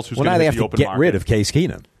Nick Foles, who's going to hit the open market. Well, now they have to get rid of Case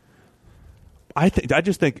Keenum. I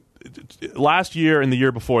just think last year and the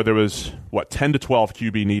year before there was 10 to 12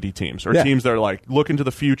 QB needy teams, or teams that are like looking to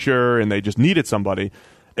the future and they just needed somebody.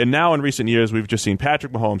 And now in recent years we've just seen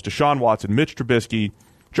Patrick Mahomes, Deshaun Watson, Mitch Trubisky,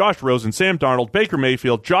 Josh Rosen, Sam Darnold, Baker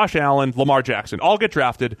Mayfield, Josh Allen, Lamar Jackson all get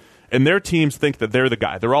drafted, and their teams think that they're the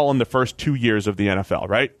guy. They're all in the first 2 years of the NFL,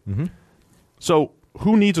 right? Mm-hmm. So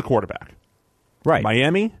who needs a quarterback? Right.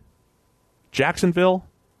 Miami, Jacksonville,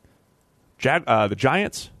 the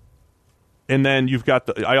Giants, and then you've got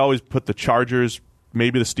I always put the Chargers,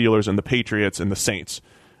 maybe the Steelers, and the Patriots and the Saints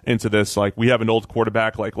into this. Like, we have an old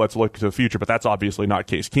quarterback, like, let's look to the future, but that's obviously not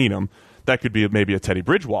Case Keenum. That could be maybe a Teddy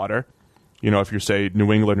Bridgewater. You know, if you're, say,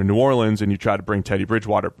 New England or New Orleans and you try to bring Teddy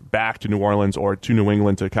Bridgewater back to New Orleans or to New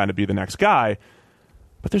England to kind of be the next guy.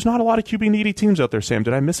 But there's not a lot of QB-needy teams out there, Sam.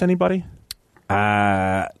 Did I miss anybody?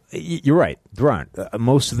 You're right. There aren't.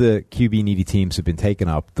 Most of the QB-needy teams have been taken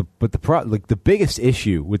up. But the biggest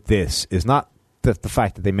issue with this is not the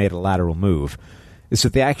fact that they made a lateral move. It's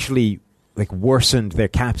that they actually worsened their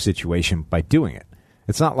cap situation by doing it.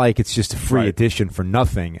 It's not like it's just a free addition for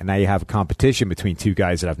nothing, and now you have a competition between two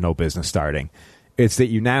guys that have no business starting. It's that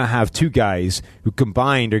you now have two guys who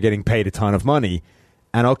combined are getting paid a ton of money.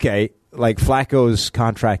 And okay, like Flacco's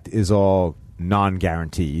contract is all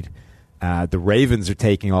non-guaranteed. The Ravens are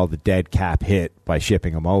taking all the dead cap hit by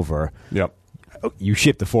shipping him over. Yep. You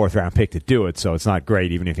shipped the fourth-round pick to do it, so it's not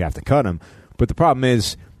great even if you have to cut him. But the problem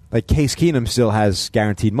is, Case Keenum still has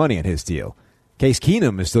guaranteed money in his deal. Case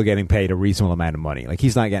Keenum is still getting paid a reasonable amount of money.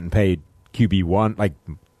 He's not getting paid QB1,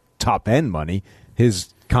 top-end money.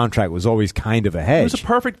 His contract was always kind of a hedge. He was a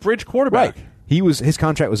perfect bridge quarterback. Right. His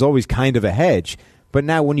contract was always kind of a hedge. But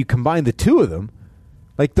now when you combine the two of them,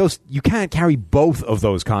 you can't carry both of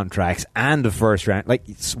those contracts and the first round.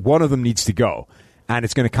 One of them needs to go, and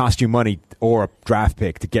it's going to cost you money or a draft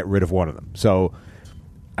pick to get rid of one of them. So,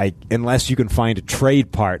 unless you can find a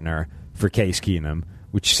trade partner for Case Keenum,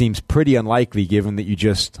 which seems pretty unlikely given that you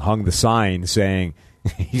just hung the sign saying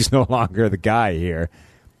he's no longer the guy here.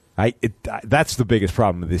 That's the biggest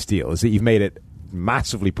problem with this deal, is that you've made it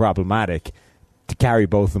massively problematic to carry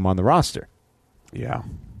both of them on the roster. Yeah.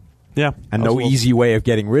 Yeah. And no easy way of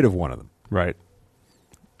getting rid of one of them. Right.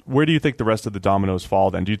 Where do you think the rest of the dominoes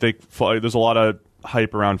fall then? Do you think there's a lot of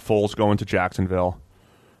hype around Foles going to Jacksonville?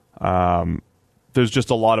 There's just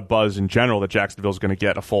a lot of buzz in general that Jacksonville's going to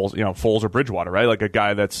get a Foles or Bridgewater, right? Like a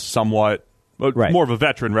guy that's somewhat more of a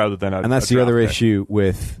veteran rather than And that's the other issue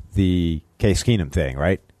with the Case Keenum thing,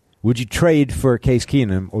 right? Would you trade for Case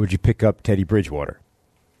Keenum or would you pick up Teddy Bridgewater?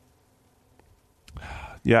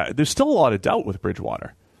 Yeah, there's still a lot of doubt with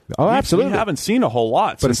Bridgewater. Oh, absolutely. We haven't seen a whole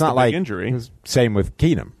lot since it's not the big injury. Same with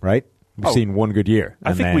Keenum, right? We've seen one good year,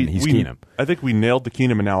 and then he's Keenum. I think we nailed the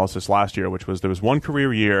Keenum analysis last year, which was there was one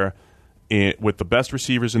career year with the best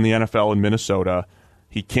receivers in the NFL in Minnesota.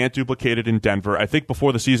 He can't duplicate it in Denver. I think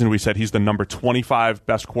before the season we said he's the number 25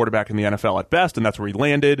 best quarterback in the NFL at best, and that's where he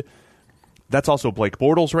landed. That's also Blake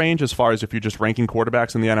Bortles' range as far as if you're just ranking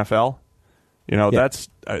quarterbacks in the NFL. That's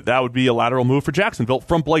that would be a lateral move for Jacksonville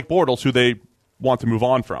from Blake Bortles, who they want to move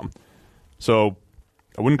on from. So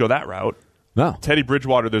I wouldn't go that route. No. Teddy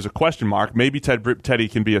Bridgewater, there's a question mark. Maybe Teddy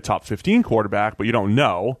can be a top 15 quarterback, but you don't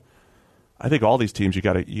know. I think all these teams you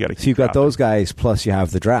got to keep. So you've got those guys, plus you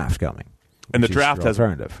have the draft coming. And the draft has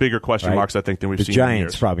bigger question marks, I think, than we've seen in years. The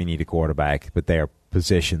Giants probably need a quarterback, but they are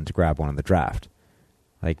positioned to grab one in the draft.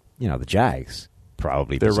 Like, the Jags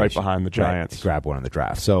probably they're right behind the Giants. To grab one in the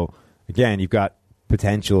draft. So, again, you've got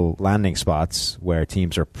potential landing spots where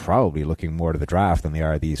teams are probably looking more to the draft than they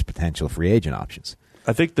are these potential free agent options.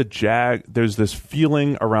 I think there's this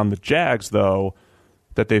feeling around the Jags, though,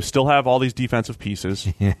 that they still have all these defensive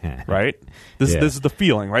pieces, right? This is the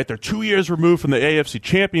feeling, right? They're 2 years removed from the AFC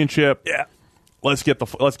Championship. Yeah, let's get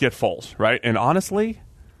Foles, right? And honestly,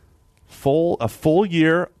 a full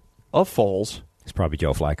year of Foles. It's probably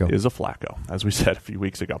Joe Flacco. Is a Flacco, as we said a few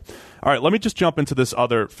weeks ago. All right, let me just jump into this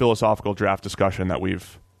other philosophical draft discussion that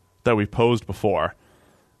we've posed before.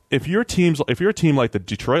 If you're a team like the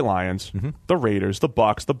Detroit Lions, the Raiders, the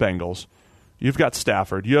Bucs, the Bengals, you've got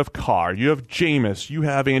Stafford, you have Carr, you have Jameis, you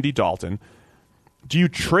have Andy Dalton. Do you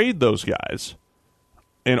trade those guys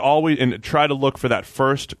and try to look for that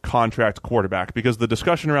first contract quarterback? Because the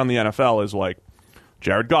discussion around the NFL is like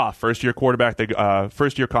Jared Goff, first year contract, they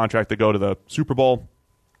go to the Super Bowl.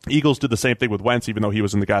 Eagles did the same thing with Wentz, even though he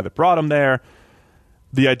wasn't the guy that brought him there.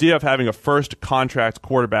 The idea of having a first contract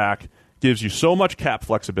quarterback gives you so much cap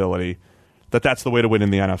flexibility that's the way to win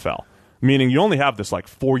in the NFL. Meaning you only have this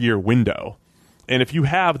 4-year window. And if you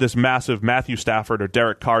have this massive Matthew Stafford or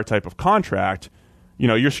Derek Carr type of contract,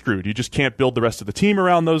 you're screwed. You just can't build the rest of the team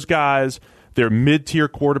around those guys. They're mid-tier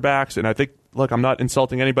quarterbacks. And I think, look, I'm not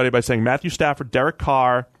insulting anybody by saying Matthew Stafford, Derek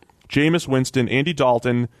Carr, Jameis Winston, Andy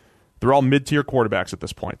Dalton, they're all mid-tier quarterbacks at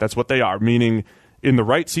this point. That's what they are. Meaning in the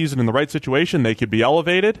right season, in the right situation, they could be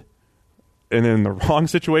elevated. And in the wrong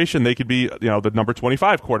situation, they could be the number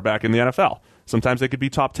 25 quarterback in the NFL. Sometimes they could be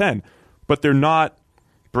top 10. But they're not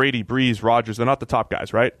Brady, Breeze, Rodgers. They're not the top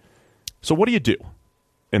guys, right? So what do you do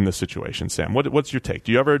in this situation, Sam? What's your take?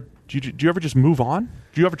 Do you ever just move on?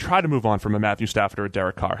 Do you ever try to move on from a Matthew Stafford or a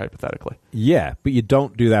Derek Carr, hypothetically? Yeah, but you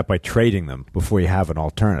don't do that by trading them before you have an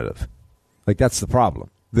alternative. That's the problem.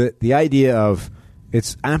 The idea of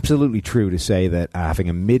it's absolutely true to say that having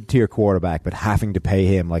a mid-tier quarterback but having to pay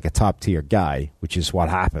him like a top-tier guy, which is what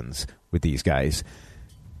happens with these guys,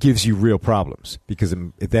 gives you real problems because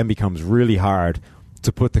it then becomes really hard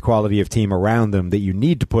to put the quality of team around them that you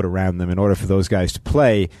need to put around them in order for those guys to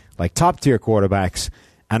play like top-tier quarterbacks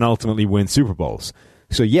and ultimately win Super Bowls.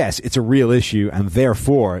 So, yes, it's a real issue, and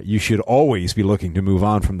therefore you should always be looking to move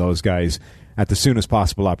on from those guys at the soonest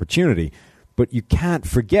possible opportunity. But you can't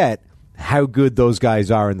forget how good those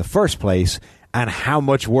guys are in the first place and how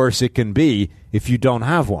much worse it can be if you don't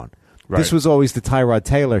have one. Right. This was always the Tyrod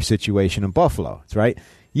Taylor situation in Buffalo, right?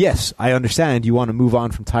 Yes, I understand you want to move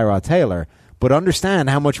on from Tyrod Taylor, but understand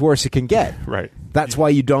how much worse it can get. Right. That's why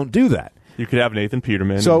you don't do that. You could have Nathan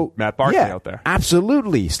Peterman and Matt Barkley out there.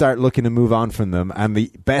 Absolutely start looking to move on from them, and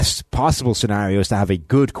the best possible scenario is to have a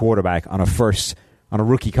good quarterback on a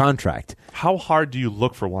rookie contract. How hard do you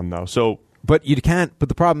look for one, though? But you can't. But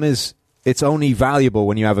the problem is, it's only valuable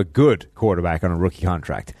when you have a good quarterback on a rookie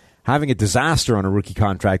contract. Having a disaster on a rookie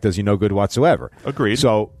contract does you no good whatsoever. Agreed.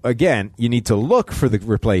 So, again, you need to look for the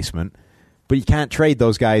replacement, but you can't trade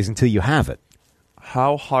those guys until you have it.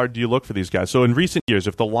 How hard do you look for these guys? So in recent years,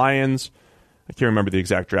 if the Lions, I can't remember the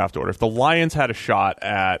exact draft order, if the Lions had a shot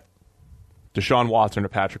at Deshaun Watson or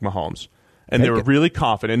Patrick Mahomes, and they were really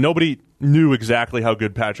confident, nobody knew exactly how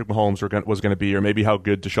good Patrick Mahomes was going to be or maybe how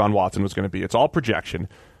good Deshaun Watson was going to be. It's all projection.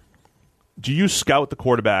 Do you scout the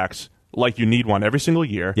quarterbacks like you need one every single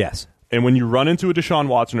year? Yes. And when you run into a Deshaun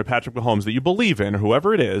Watson or Patrick Mahomes that you believe in, or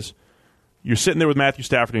whoever it is, you're sitting there with Matthew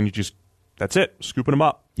Stafford and that's it, scooping them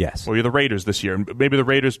up. Yes. Or you're the Raiders this year. Maybe the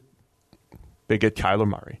Raiders, they get Kyler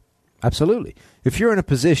Murray. Absolutely. If you're in a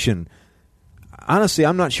position, honestly,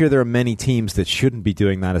 I'm not sure there are many teams that shouldn't be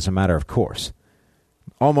doing that as a matter of course.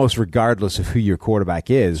 Almost regardless of who your quarterback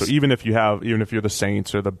is. So even if you're the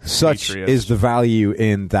Saints or the such Patriots. Is the value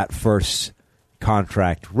in that first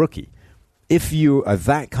contract rookie. If you are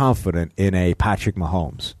that confident in a Patrick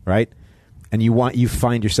Mahomes, right, and you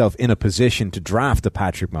find yourself in a position to draft a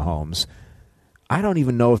Patrick Mahomes, I don't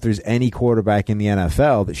even know if there's any quarterback in the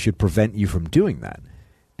NFL that should prevent you from doing that.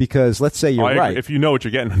 Because let's say you're right. If you know what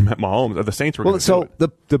you're getting in Mahomes, the Saints were going to do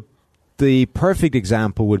it. So the perfect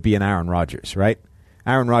example would be an Aaron Rodgers, right?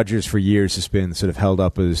 Aaron Rodgers for years has been sort of held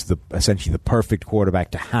up as essentially the perfect quarterback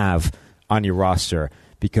to have on your roster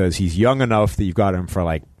because he's young enough that you've got him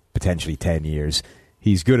for potentially 10 years.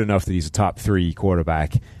 He's good enough that he's a top 3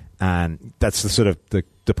 quarterback, and that's the sort of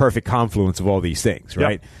the perfect confluence of all these things,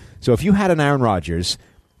 right? Yep. So if you had an Aaron Rodgers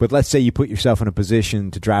But let's say you put yourself in a position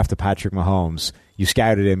to draft a Patrick Mahomes. You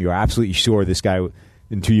scouted him. You're absolutely sure this guy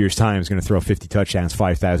in 2 years' time is going to throw 50 touchdowns,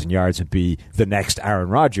 5,000 yards, and be the next Aaron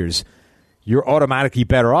Rodgers. You're automatically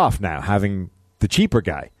better off now having the cheaper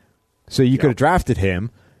guy. So you could have drafted him.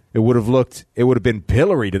 It would have been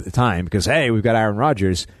pilloried at the time because, hey, we've got Aaron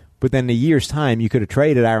Rodgers. But then in a year's time, you could have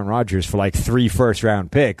traded Aaron Rodgers for like 3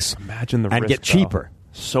 first-round picks. Imagine the and risk, get cheaper. Though.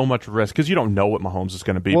 So much risk because you don't know what Mahomes is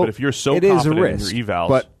going to be. Well, but if you're so it is confident a risk, in your evals,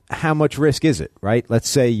 but how much risk is it? Right? Let's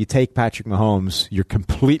say you take Patrick Mahomes. You're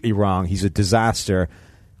completely wrong. He's a disaster.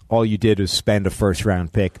 All you did was spend a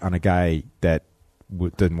first-round pick on a guy that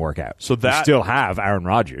didn't work out. So that you still have Aaron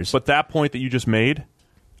Rodgers. But that point that you just made,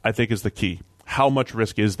 I think, is the key. How much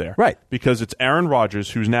risk is there? Right. Because it's Aaron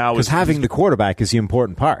Rodgers who's now... Because having the quarterback is the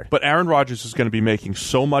important part. But Aaron Rodgers is going to be making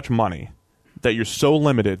so much money that you're so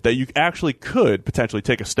limited that you actually could potentially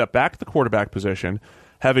take a step back to the quarterback position,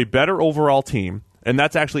 have a better overall team, and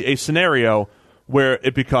that's actually a scenario where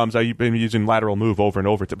it becomes... I've been using lateral move over and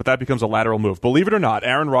over, but that becomes a lateral move. Believe it or not,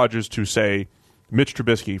 Aaron Rodgers to, say, Mitch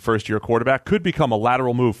Trubisky, first-year quarterback, could become a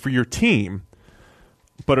lateral move for your team.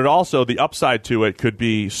 But it also, the upside to it could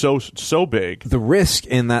be so big. The risk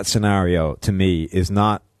in that scenario, to me, is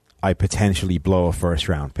not I potentially blow a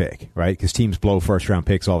first-round pick, right? Because teams blow first-round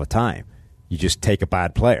picks all the time. You just take a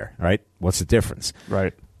bad player, right? What's the difference?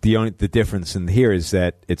 Right. The difference in here is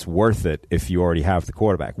that it's worth it if you already have the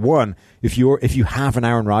quarterback. One, if you have an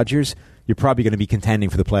Aaron Rodgers, you're probably going to be contending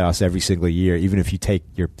for the playoffs every single year, even if you take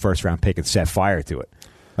your first-round pick and set fire to it.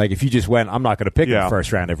 Like, if you just went, I'm not going to pick in the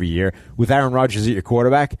first round every year, with Aaron Rodgers at your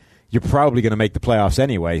quarterback, you're probably going to make the playoffs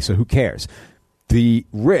anyway, so who cares? The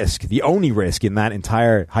only risk in that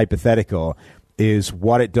entire hypothetical is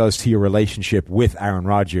what it does to your relationship with Aaron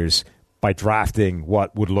Rodgers by drafting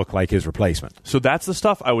what would look like his replacement. So that's the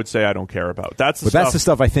stuff I would say I don't care about. That's the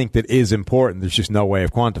stuff I think that is important. There's just no way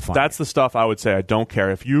of quantifying. That's the stuff I would say I don't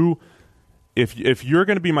care. If you're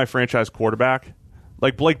going to be my franchise quarterback...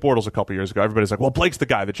 Like Blake Bortles a couple years ago, everybody's like, well, Blake's the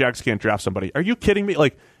guy. The Jags can't draft somebody. Are you kidding me?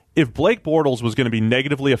 Like, if Blake Bortles was going to be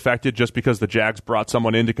negatively affected just because the Jags brought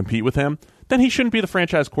someone in to compete with him, then he shouldn't be the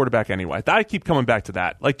franchise quarterback anyway. I keep coming back to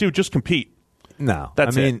that. Like, dude, just compete. No.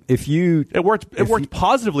 That's it. It worked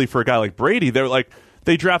positively for a guy like Brady.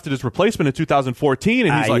 They drafted his replacement in 2014,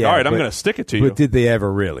 and he's all right, I'm going to stick it to you. But did they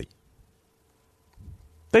ever really?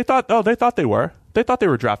 They thought they were. They thought they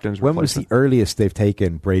were drafting his replacement. When was the earliest they've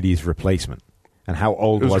taken Brady's replacement? And how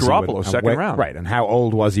old was Garoppolo, second round. Right, and how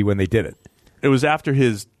old was he when they did it? It was after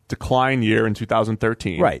his decline year in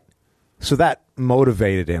 2013. Right. So that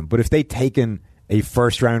motivated him. But if they'd taken a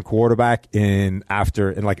first-round quarterback in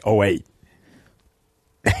like 2008,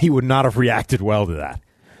 he would not have reacted well to that.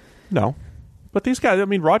 No. But these guys,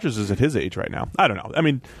 Rodgers is at his age right now. I don't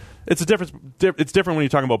know. It's a difference. It's different when you're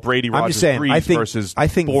talking about Brady, Rodgers, I'm just saying, versus I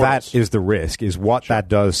think Bortles. That is the risk, is what that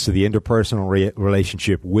does to the interpersonal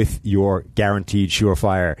relationship with your guaranteed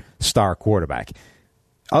surefire star quarterback.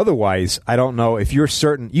 Otherwise, I don't know if you're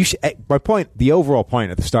certain. The overall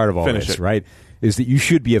point at the start of all this, right, is that you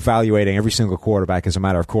should be evaluating every single quarterback as a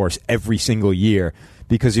matter of course every single year,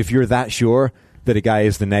 because if you're that sure that a guy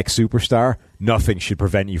is the next superstar, nothing should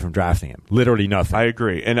prevent you from drafting him. Literally nothing. I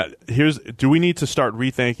agree. And do we need to start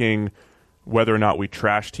rethinking whether or not we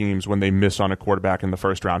trash teams when they miss on a quarterback in the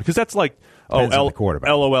first round? Because that's like,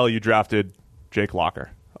 LOL, you drafted Jake Locker.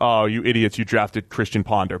 Oh, you idiots, you drafted Christian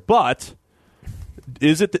Ponder. But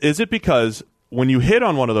is it because when you hit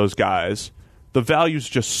on one of those guys, the value's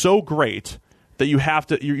just so great that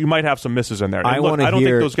you might have some misses in there. I don't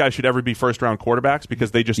think those guys should ever be first-round quarterbacks because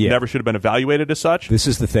they just never should have been evaluated as such. This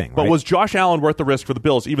is the thing, But right? was Josh Allen worth the risk for the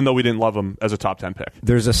Bills, even though we didn't love him as a top 10 pick?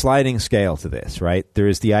 There's a sliding scale to this, right? There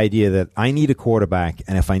is the idea that I need a quarterback,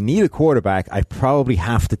 and if I need a quarterback, I probably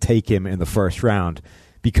have to take him in the first round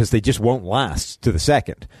because they just won't last to the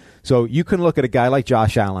second. So you can look at a guy like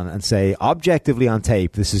Josh Allen and say, objectively on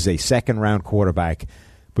tape, this is a second-round quarterback,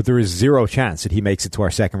 but there is zero chance that he makes it to our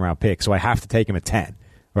second-round pick, so I have to take him at 10,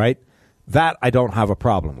 right? That I don't have a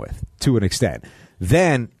problem with, to an extent.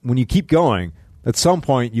 Then, when you keep going, at some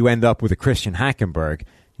point you end up with a Christian Hackenberg, and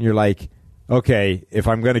you're like, okay, if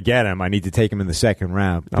I'm going to get him, I need to take him in the second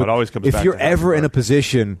round. No, it always comes back to if you're ever in a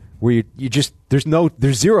position where you just there's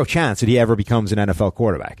zero chance that he ever becomes an NFL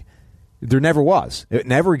quarterback. There never was. It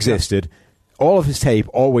never existed. All of his tape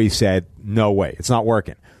always said, no way, it's not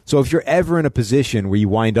working. So if you're ever in a position where you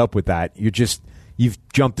wind up with that, you've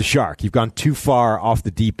jumped the shark. You've gone too far off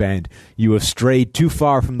the deep end. You have strayed too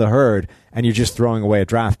far from the herd, and you're just throwing away a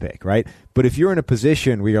draft pick, right? But if you're in a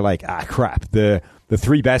position where you're like, crap, the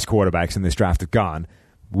three best quarterbacks in this draft have gone,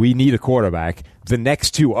 we need a quarterback. The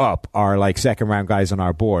next two up are like second-round guys on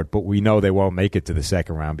our board, but we know they won't make it to the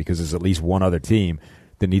second round because there's at least one other team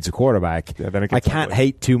that needs a quarterback. Yeah, then it I gets can't ugly.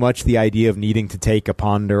 hate too much the idea of needing to take a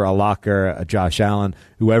Ponder, a Locker, a Josh Allen,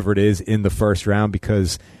 whoever it is, in the first round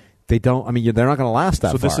because they don't. I mean, they're not going to last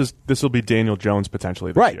that far. So this will be Daniel Jones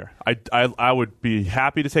potentially this Right. year. I would be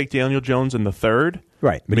happy to take Daniel Jones in the third.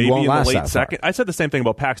 Right, but he maybe won't in the last late that far. second. I said the same thing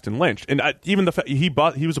about Paxton Lynch, and even he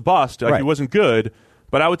was a bust. Like, Right. He wasn't good,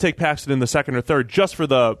 but I would take Paxton in the second or third just for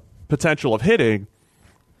the potential of hitting.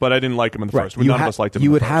 But I didn't like him in the first. None of us liked him. You in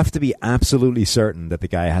the would first. have to be absolutely certain that the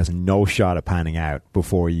guy has no shot at panning out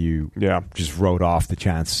before you just wrote off the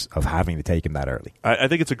chance of having to take him that early. I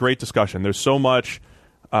think it's a great discussion. There's so much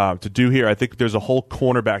to do here. I think there's a whole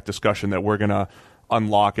cornerback discussion that we're going to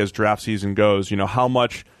unlock as draft season goes. How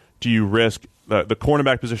much do you risk the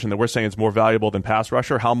cornerback position that we're saying is more valuable than pass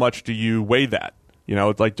rusher? How much do you weigh that?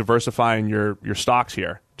 It's like diversifying your stocks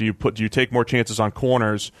here. Do you take more chances on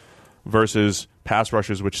corners versus pass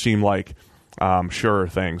rushers, which seem like surer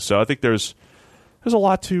things? So I think there's a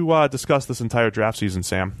lot to discuss this entire draft season,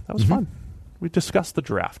 Sam. That was fun. We discussed the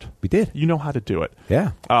draft. We did. You know how to do it.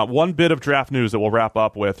 Yeah. One bit of draft news that we'll wrap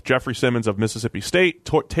up with. Jeffrey Simmons of Mississippi State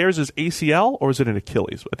tears his ACL, or is it an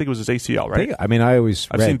Achilles? I think it was his ACL, right? I always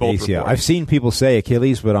I've read seen both ACL. reports. I've seen people say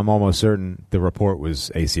Achilles, but I'm almost certain the report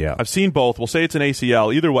was ACL. I've seen both. We'll say it's an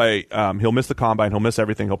ACL. Either way, he'll miss the combine. He'll miss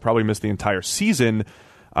everything. He'll probably miss the entire season.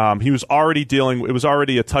 He was already it was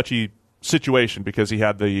already a touchy situation because he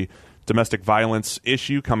had the domestic violence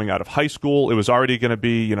issue coming out of high school. It was already going to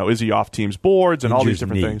be, is he off teams' boards and all these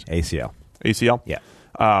different things. ACL. ACL?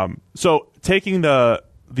 Yeah. So taking the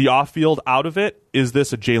off-field out of it, is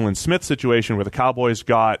this a Jalen Smith situation where the Cowboys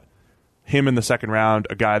got him in the second round,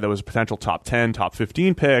 a guy that was a potential top 10, top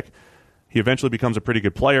 15 pick? He eventually becomes a pretty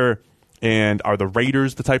good player. And are the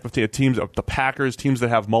Raiders the type of teams, the Packers, teams that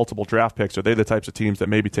have multiple draft picks, are they the types of teams that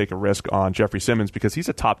maybe take a risk on Jeffrey Simmons because he's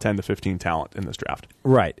a top 10 to 15 talent in this draft?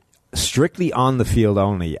 Right. Strictly on the field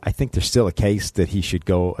only, I think there's still a case that he should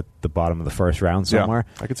go at the bottom of the first round somewhere.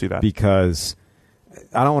 Yeah, I could see that. Because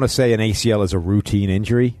I don't want to say an ACL is a routine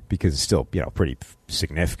injury because it's still pretty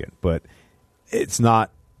significant, but it's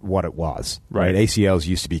not what it was. Right? ACLs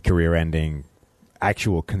used to be career-ending,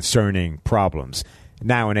 actual concerning problems.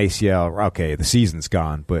 Now an ACL, okay, the season's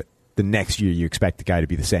gone, but the next year you expect the guy to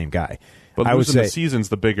be the same guy. But I would losing say, the season's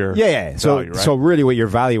the bigger value, right? So really what you're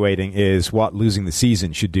evaluating is what losing the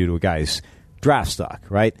season should do to a guy's draft stock,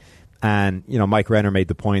 right? And, Mike Renner made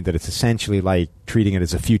the point that it's essentially like treating it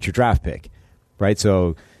as a future draft pick, right?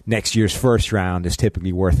 So next year's first round is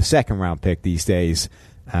typically worth a second round pick these days.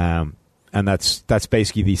 And that's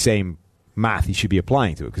basically the same math you should be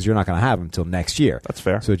applying to it because you're not going to have him until next year. That's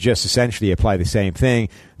fair. So just essentially apply the same thing.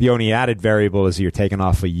 The only added variable is you're taking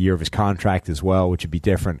off a year of his contract as well, which would be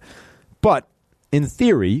different. But in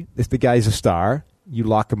theory, if the guy's a star, you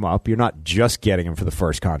lock him up. You're not just getting him for the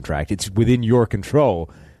first contract. It's within your control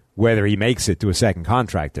whether he makes it to a second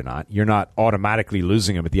contract or not. You're not automatically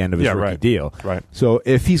losing him at the end of his rookie deal. Right. So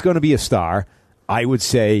if he's going to be a star, I would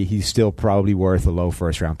say he's still probably worth a low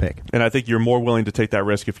first-round pick. And I think you're more willing to take that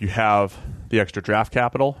risk if you have the extra draft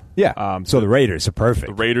capital. Yeah. So the Raiders are perfect.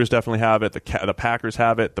 The Raiders definitely have it. The Packers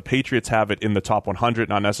have it. The Patriots have it in the top 100,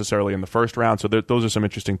 not necessarily in the first round. So those are some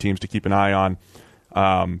interesting teams to keep an eye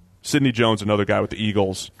on. Sidney Jones, another guy with the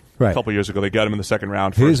Eagles. Right. A couple years ago, they got him in the second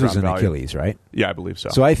round. His was first-round an value. Achilles, right? Yeah, I believe so.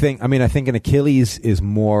 So I think an Achilles is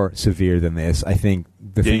more severe than this. I think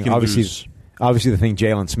the you thing, can lose. obviously, the thing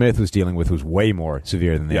Jalen Smith was dealing with was way more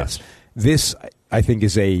severe than this. Yes. This, I think,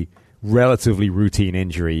 is a relatively routine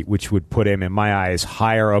injury, which would put him, in my eyes,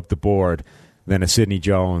 higher up the board than a Sidney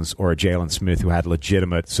Jones or a Jalen Smith who had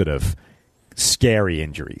legitimate sort of scary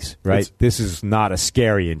injuries, right? This is not a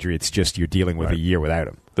scary injury. It's just you're dealing with a year without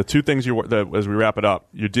him. The two things as we wrap it up,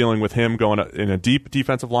 you're dealing with him going in a deep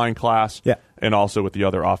defensive line class, and also with the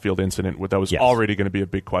other off-field incident that was already going to be a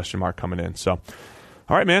big question mark coming in. So,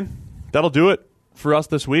 all right, man, that'll do it for us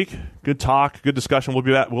this week. Good talk, good discussion. We'll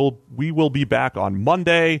be back. We will be back on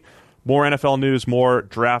Monday. More NFL news, more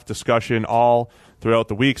draft discussion, all throughout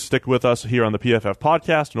the week. Stick with us here on the PFF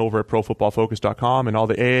podcast and over at ProFootballFocus.com and all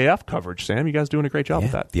the AAF coverage. Sam, you guys doing a great job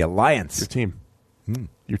with that. The Alliance. Your team.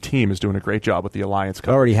 Your team is doing a great job with the Alliance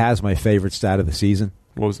coverage. Already has my favorite stat of the season.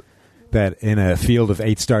 What was it? That in a field of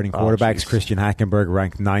 8 starting quarterbacks, geez. Christian Hackenberg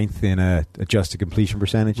ranked 9th in a adjusted completion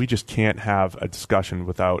percentage. We just can't have a discussion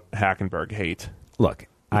without Hackenberg hate. Look,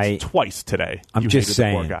 twice today. I'm you just hated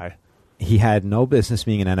saying. The poor guy. He had no business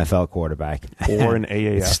being an NFL quarterback. Or an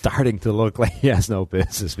AAF. It's starting to look like he has no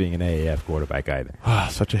business being an AAF quarterback either.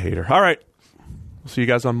 Such a hater. All right. We'll see you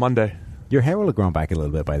guys on Monday. Your hair will have grown back a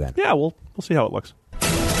little bit by then. Yeah, we'll see how it looks.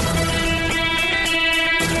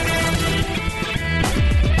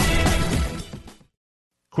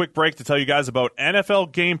 quick break to tell you guys about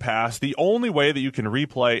NFL Game Pass, the only way that you can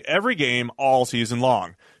replay every game all season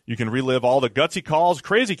long. You can relive all the gutsy calls,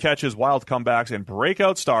 crazy catches, wild comebacks, and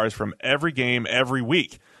breakout stars from every game every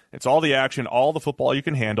week. It's all the action, all the football you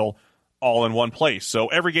can handle, all in one place. So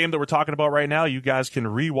every game that we're talking about right now, you guys can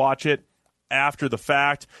rewatch it after the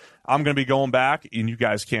fact. I'm going to be going back, and you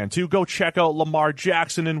guys can too. Go check out Lamar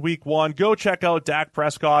Jackson in week 1. Go check out Dak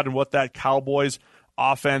Prescott and what that Cowboys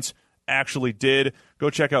offense actually did. Go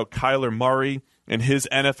check out Kyler Murray and his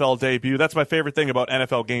NFL debut. That's my favorite thing about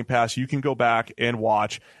NFL Game Pass. You can go back and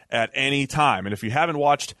watch at any time. And if you haven't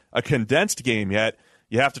watched a condensed game yet,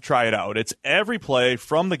 you have to try it out. It's every play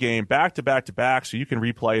from the game back to back to back, so you can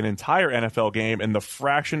replay an entire NFL game in the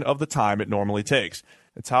fraction of the time it normally takes.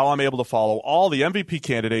 It's how I'm able to follow all the MVP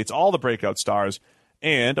candidates, all the breakout stars,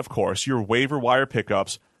 and, of course, your waiver wire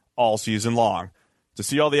pickups all season long. To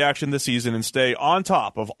see all the action this season and stay on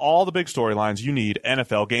top of all the big storylines, you need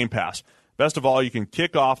NFL Game Pass. Best of all, you can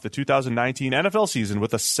kick off the 2019 NFL season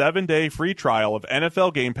with a 7-day free trial of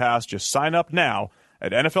NFL Game Pass. Just sign up now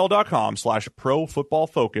at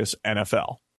NFL.com/ProFootballFocusNFL.